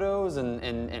groomsmen photos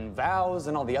and vows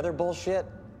and all the other bullshit.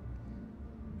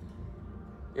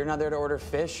 You're not there to order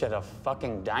fish at a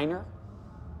fucking diner.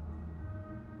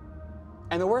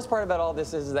 And the worst part about all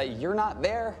this is that you're not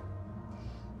there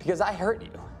because I hurt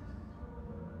you.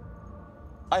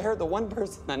 I hurt the one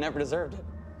person that never deserved it.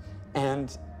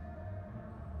 And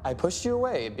I pushed you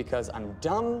away because I'm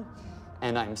dumb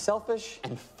and I'm selfish,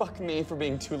 and fuck me for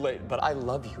being too late, but I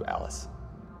love you, Alice.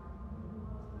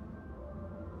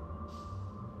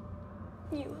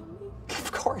 You love me?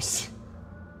 Of course.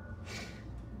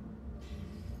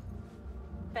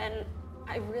 Ben,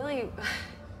 I really.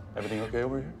 Everything okay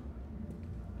over here?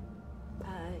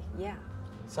 Yeah.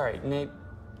 Sorry, Nate,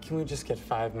 can we just get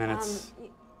 5 minutes?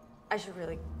 I should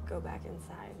really go back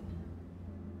inside.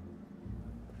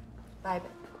 Bye,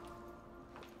 Ben.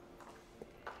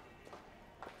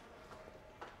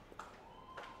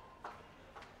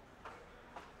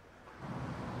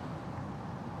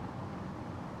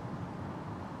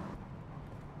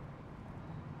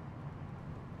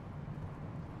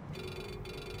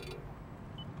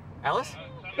 Alice?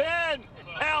 Ben,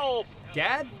 help!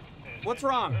 Dad? What's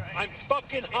wrong? I'm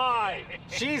fucking high.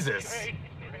 Jesus.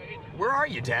 Where are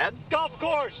you, Dad? Golf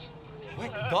course.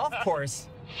 What, golf course?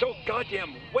 So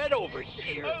goddamn wet over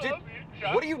here.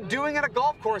 What are you doing at a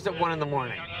golf course at 1 in the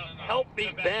morning? Help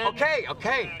me, Ben.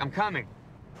 Okay, I'm coming.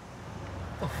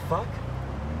 What the fuck?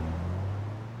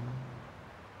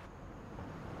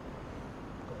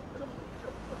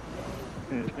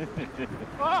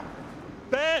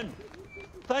 Ben!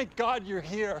 Thank God you're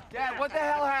here. Dad, what the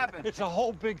hell happened? It's a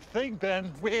whole big thing,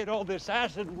 Ben. We ate all this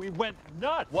acid and we went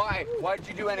nuts. Why? Why'd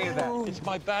you do any of that? It's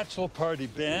my bachelor party,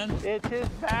 Ben. It's his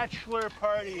bachelor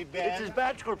party, Ben. It's his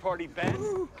bachelor party,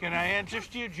 Ben. Can I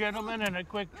interest you gentlemen in a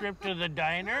quick trip to the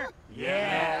diner?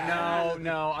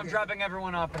 No. I'm dropping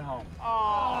everyone off at home.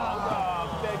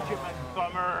 Oh, Benjamin,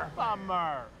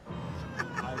 bummer.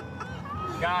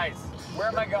 Guys, where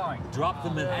am I going? Drop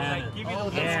them in Anna. Give you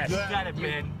those. You got it,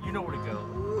 man. You know where to go.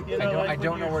 I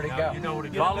don't know where to go. You know where to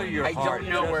go. Follow your I heart.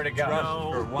 don't know where to go. Trust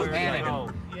for one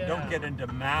Anna. second. Don't get into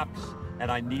maps,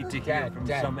 and I need to hear from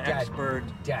some expert.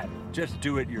 Dad. Just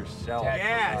do it yourself.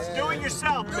 Yes, do it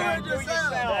yourself, man. Do it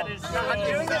yourself. That is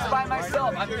I'm doing this by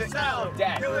myself. I'm doing yourself.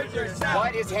 Dad, Do it yourself.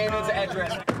 what is Hannah's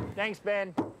address? Thanks,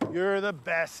 Ben. You're the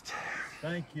best.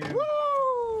 Thank you.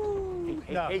 Woo!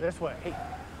 No, this way. Hey.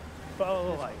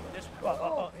 Follow the light. This way.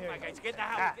 Here. Come on, guys, get in the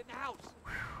house. Get in the house.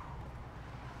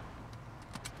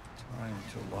 Time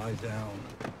to lie down.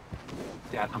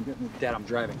 Dad, I'm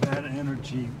driving. That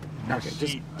energy.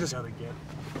 Okay, just gotta get.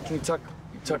 Can you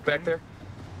tuck back there?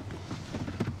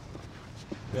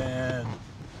 Ben,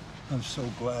 I'm so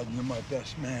glad you're my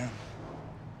best man.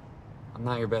 I'm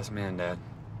not your best man, Dad.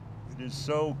 It is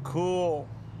so cool.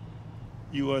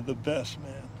 You are the best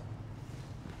man.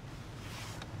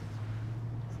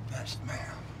 The best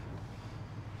man.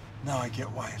 Now I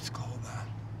get why it's called that.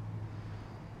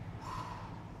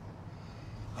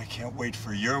 I can't wait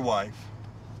for your wife.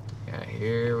 Yeah,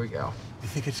 here we go. You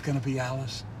think it's gonna be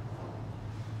Alice?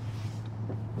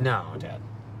 No, Dad.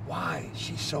 Why?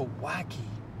 She's so wacky.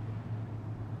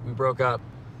 We broke up.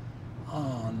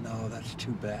 Oh no, that's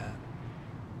too bad.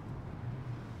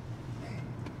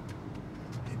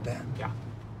 Hey, Ben. Yeah.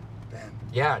 Ben,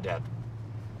 Yeah, Dad.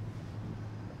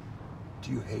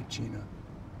 do you hate Gina?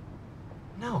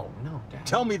 No, Dad.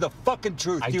 Tell me the fucking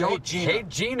truth. I Do you don't hate Gina? hate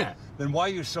Gina. Then why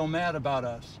are you so mad about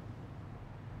us?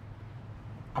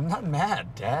 I'm not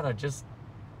mad, Dad.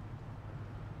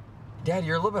 Dad,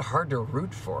 you're a little bit hard to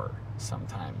root for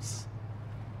sometimes.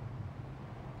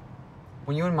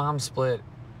 When you and Mom split,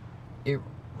 it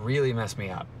really messed me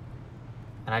up.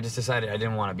 And I just decided I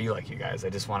didn't want to be like you guys.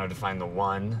 I just wanted to find the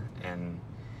one and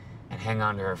hang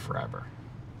on to her forever.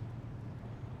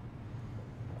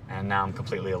 And now I'm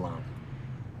completely alone.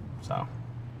 So.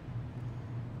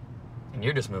 And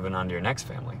you're just moving on to your next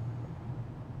family.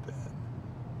 Ben,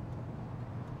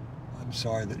 I'm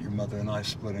sorry that your mother and I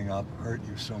splitting up hurt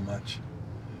you so much.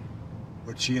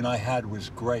 What she and I had was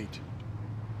great.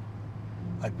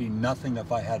 I'd be nothing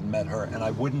if I hadn't met her, and I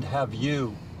wouldn't have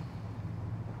you.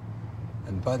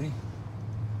 And buddy,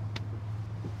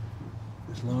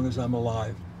 as long as I'm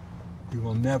alive, you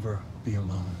will never be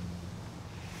alone.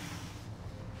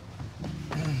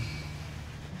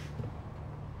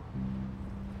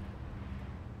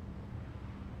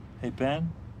 Hey,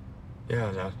 Ben?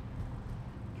 Yeah, Dad.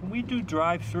 Can we do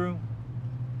drive-through?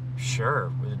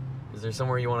 Sure. Is there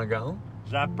somewhere you want to go?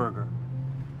 Zapburger.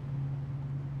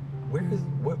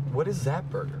 What is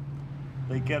Zapburger?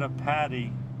 They get a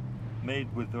patty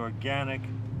made with organic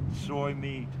soy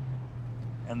meat,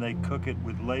 and they cook it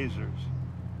with lasers.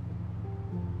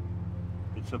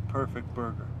 It's a perfect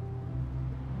burger.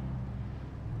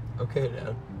 Okay,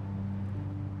 Dad.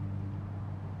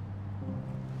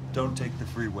 Don't take the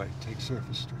freeway, take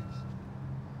surface streets.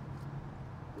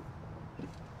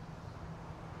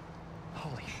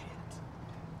 Holy shit.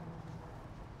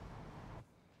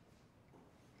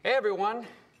 Hey, everyone.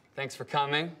 Thanks for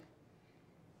coming.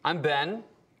 I'm Ben,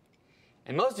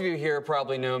 and most of you here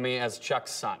probably know me as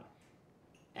Chuck's son.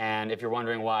 And if you're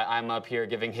wondering why I'm up here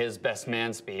giving his best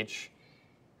man speech,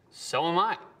 so am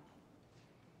I.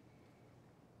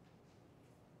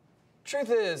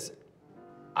 Truth is,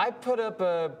 I put up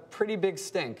a pretty big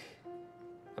stink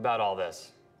about all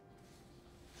this.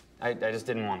 I just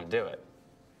didn't want to do it.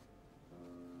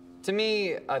 To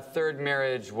me, a third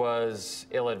marriage was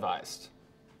ill-advised.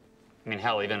 I mean,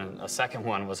 hell, even a second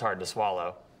one was hard to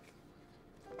swallow.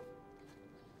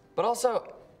 But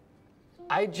also,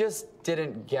 I just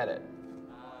didn't get it.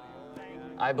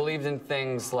 I believed in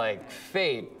things like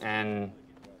fate and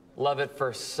love at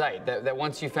first sight, that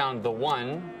once you found the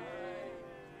one,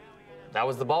 that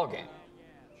was the ball game.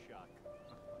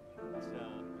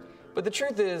 But the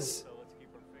truth is,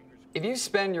 if you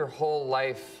spend your whole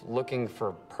life looking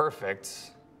for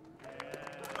perfect,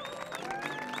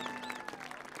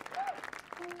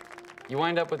 you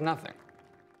wind up with nothing.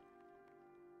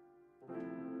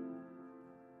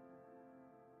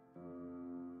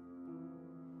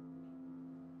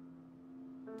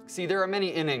 See, there are many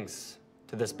innings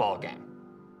to this ball game.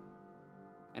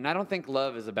 And I don't think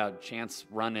love is about chance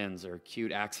run-ins or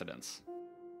cute accidents.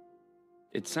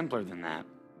 It's simpler than that.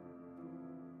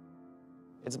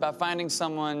 It's about finding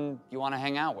someone you want to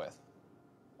hang out with,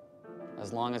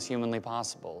 as long as humanly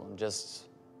possible, and just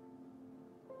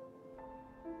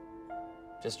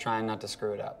trying not to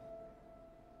screw it up.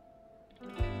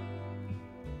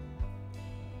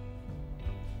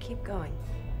 Keep going.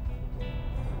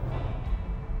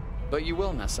 But you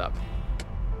will mess up.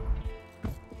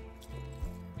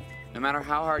 No matter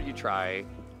how hard you try,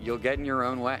 you'll get in your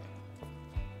own way.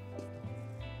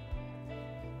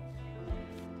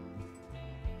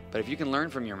 But if you can learn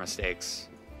from your mistakes,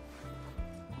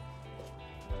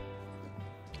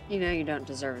 You know you don't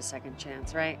deserve a second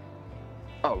chance, right?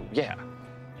 oh, yeah.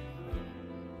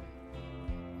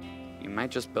 You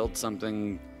might just build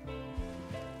something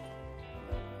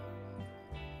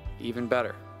even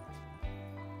better.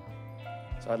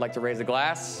 So I'd like to raise a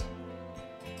glass.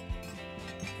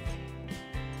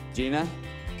 Gina,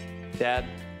 Dad,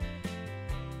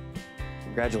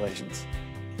 congratulations.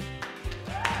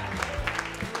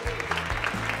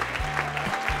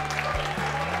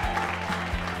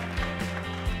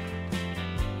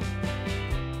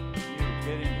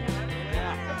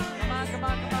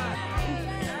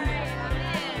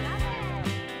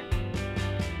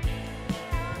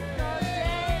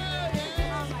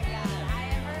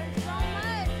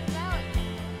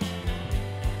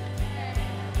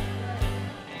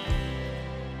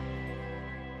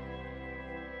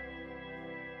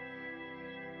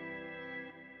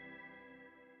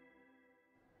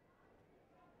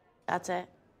 That's it.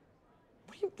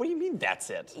 What do you mean, that's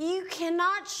it? You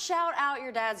cannot shout out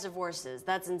your dad's divorces.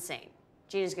 That's insane.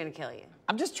 Gina's gonna kill you.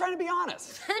 I'm just trying to be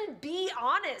honest. Then be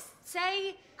honest.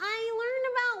 Say,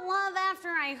 I learned about love after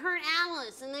I hurt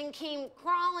Alice and then came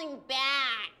crawling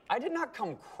back. I did not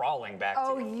come crawling back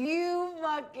Oh, to you. you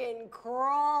fucking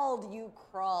crawled. You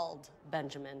crawled,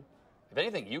 Benjamin. If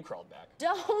anything, you crawled back.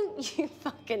 Don't you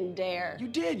fucking dare. You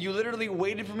did. You literally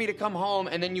waited for me to come home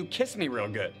and then you kissed me real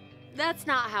good. That's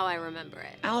not how I remember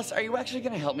it. Alice, are you actually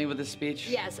gonna help me with this speech?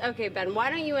 Yes, okay, Ben, why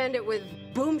don't you end it with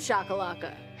boom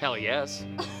shakalaka? Hell yes.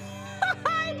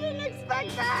 I didn't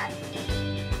expect that.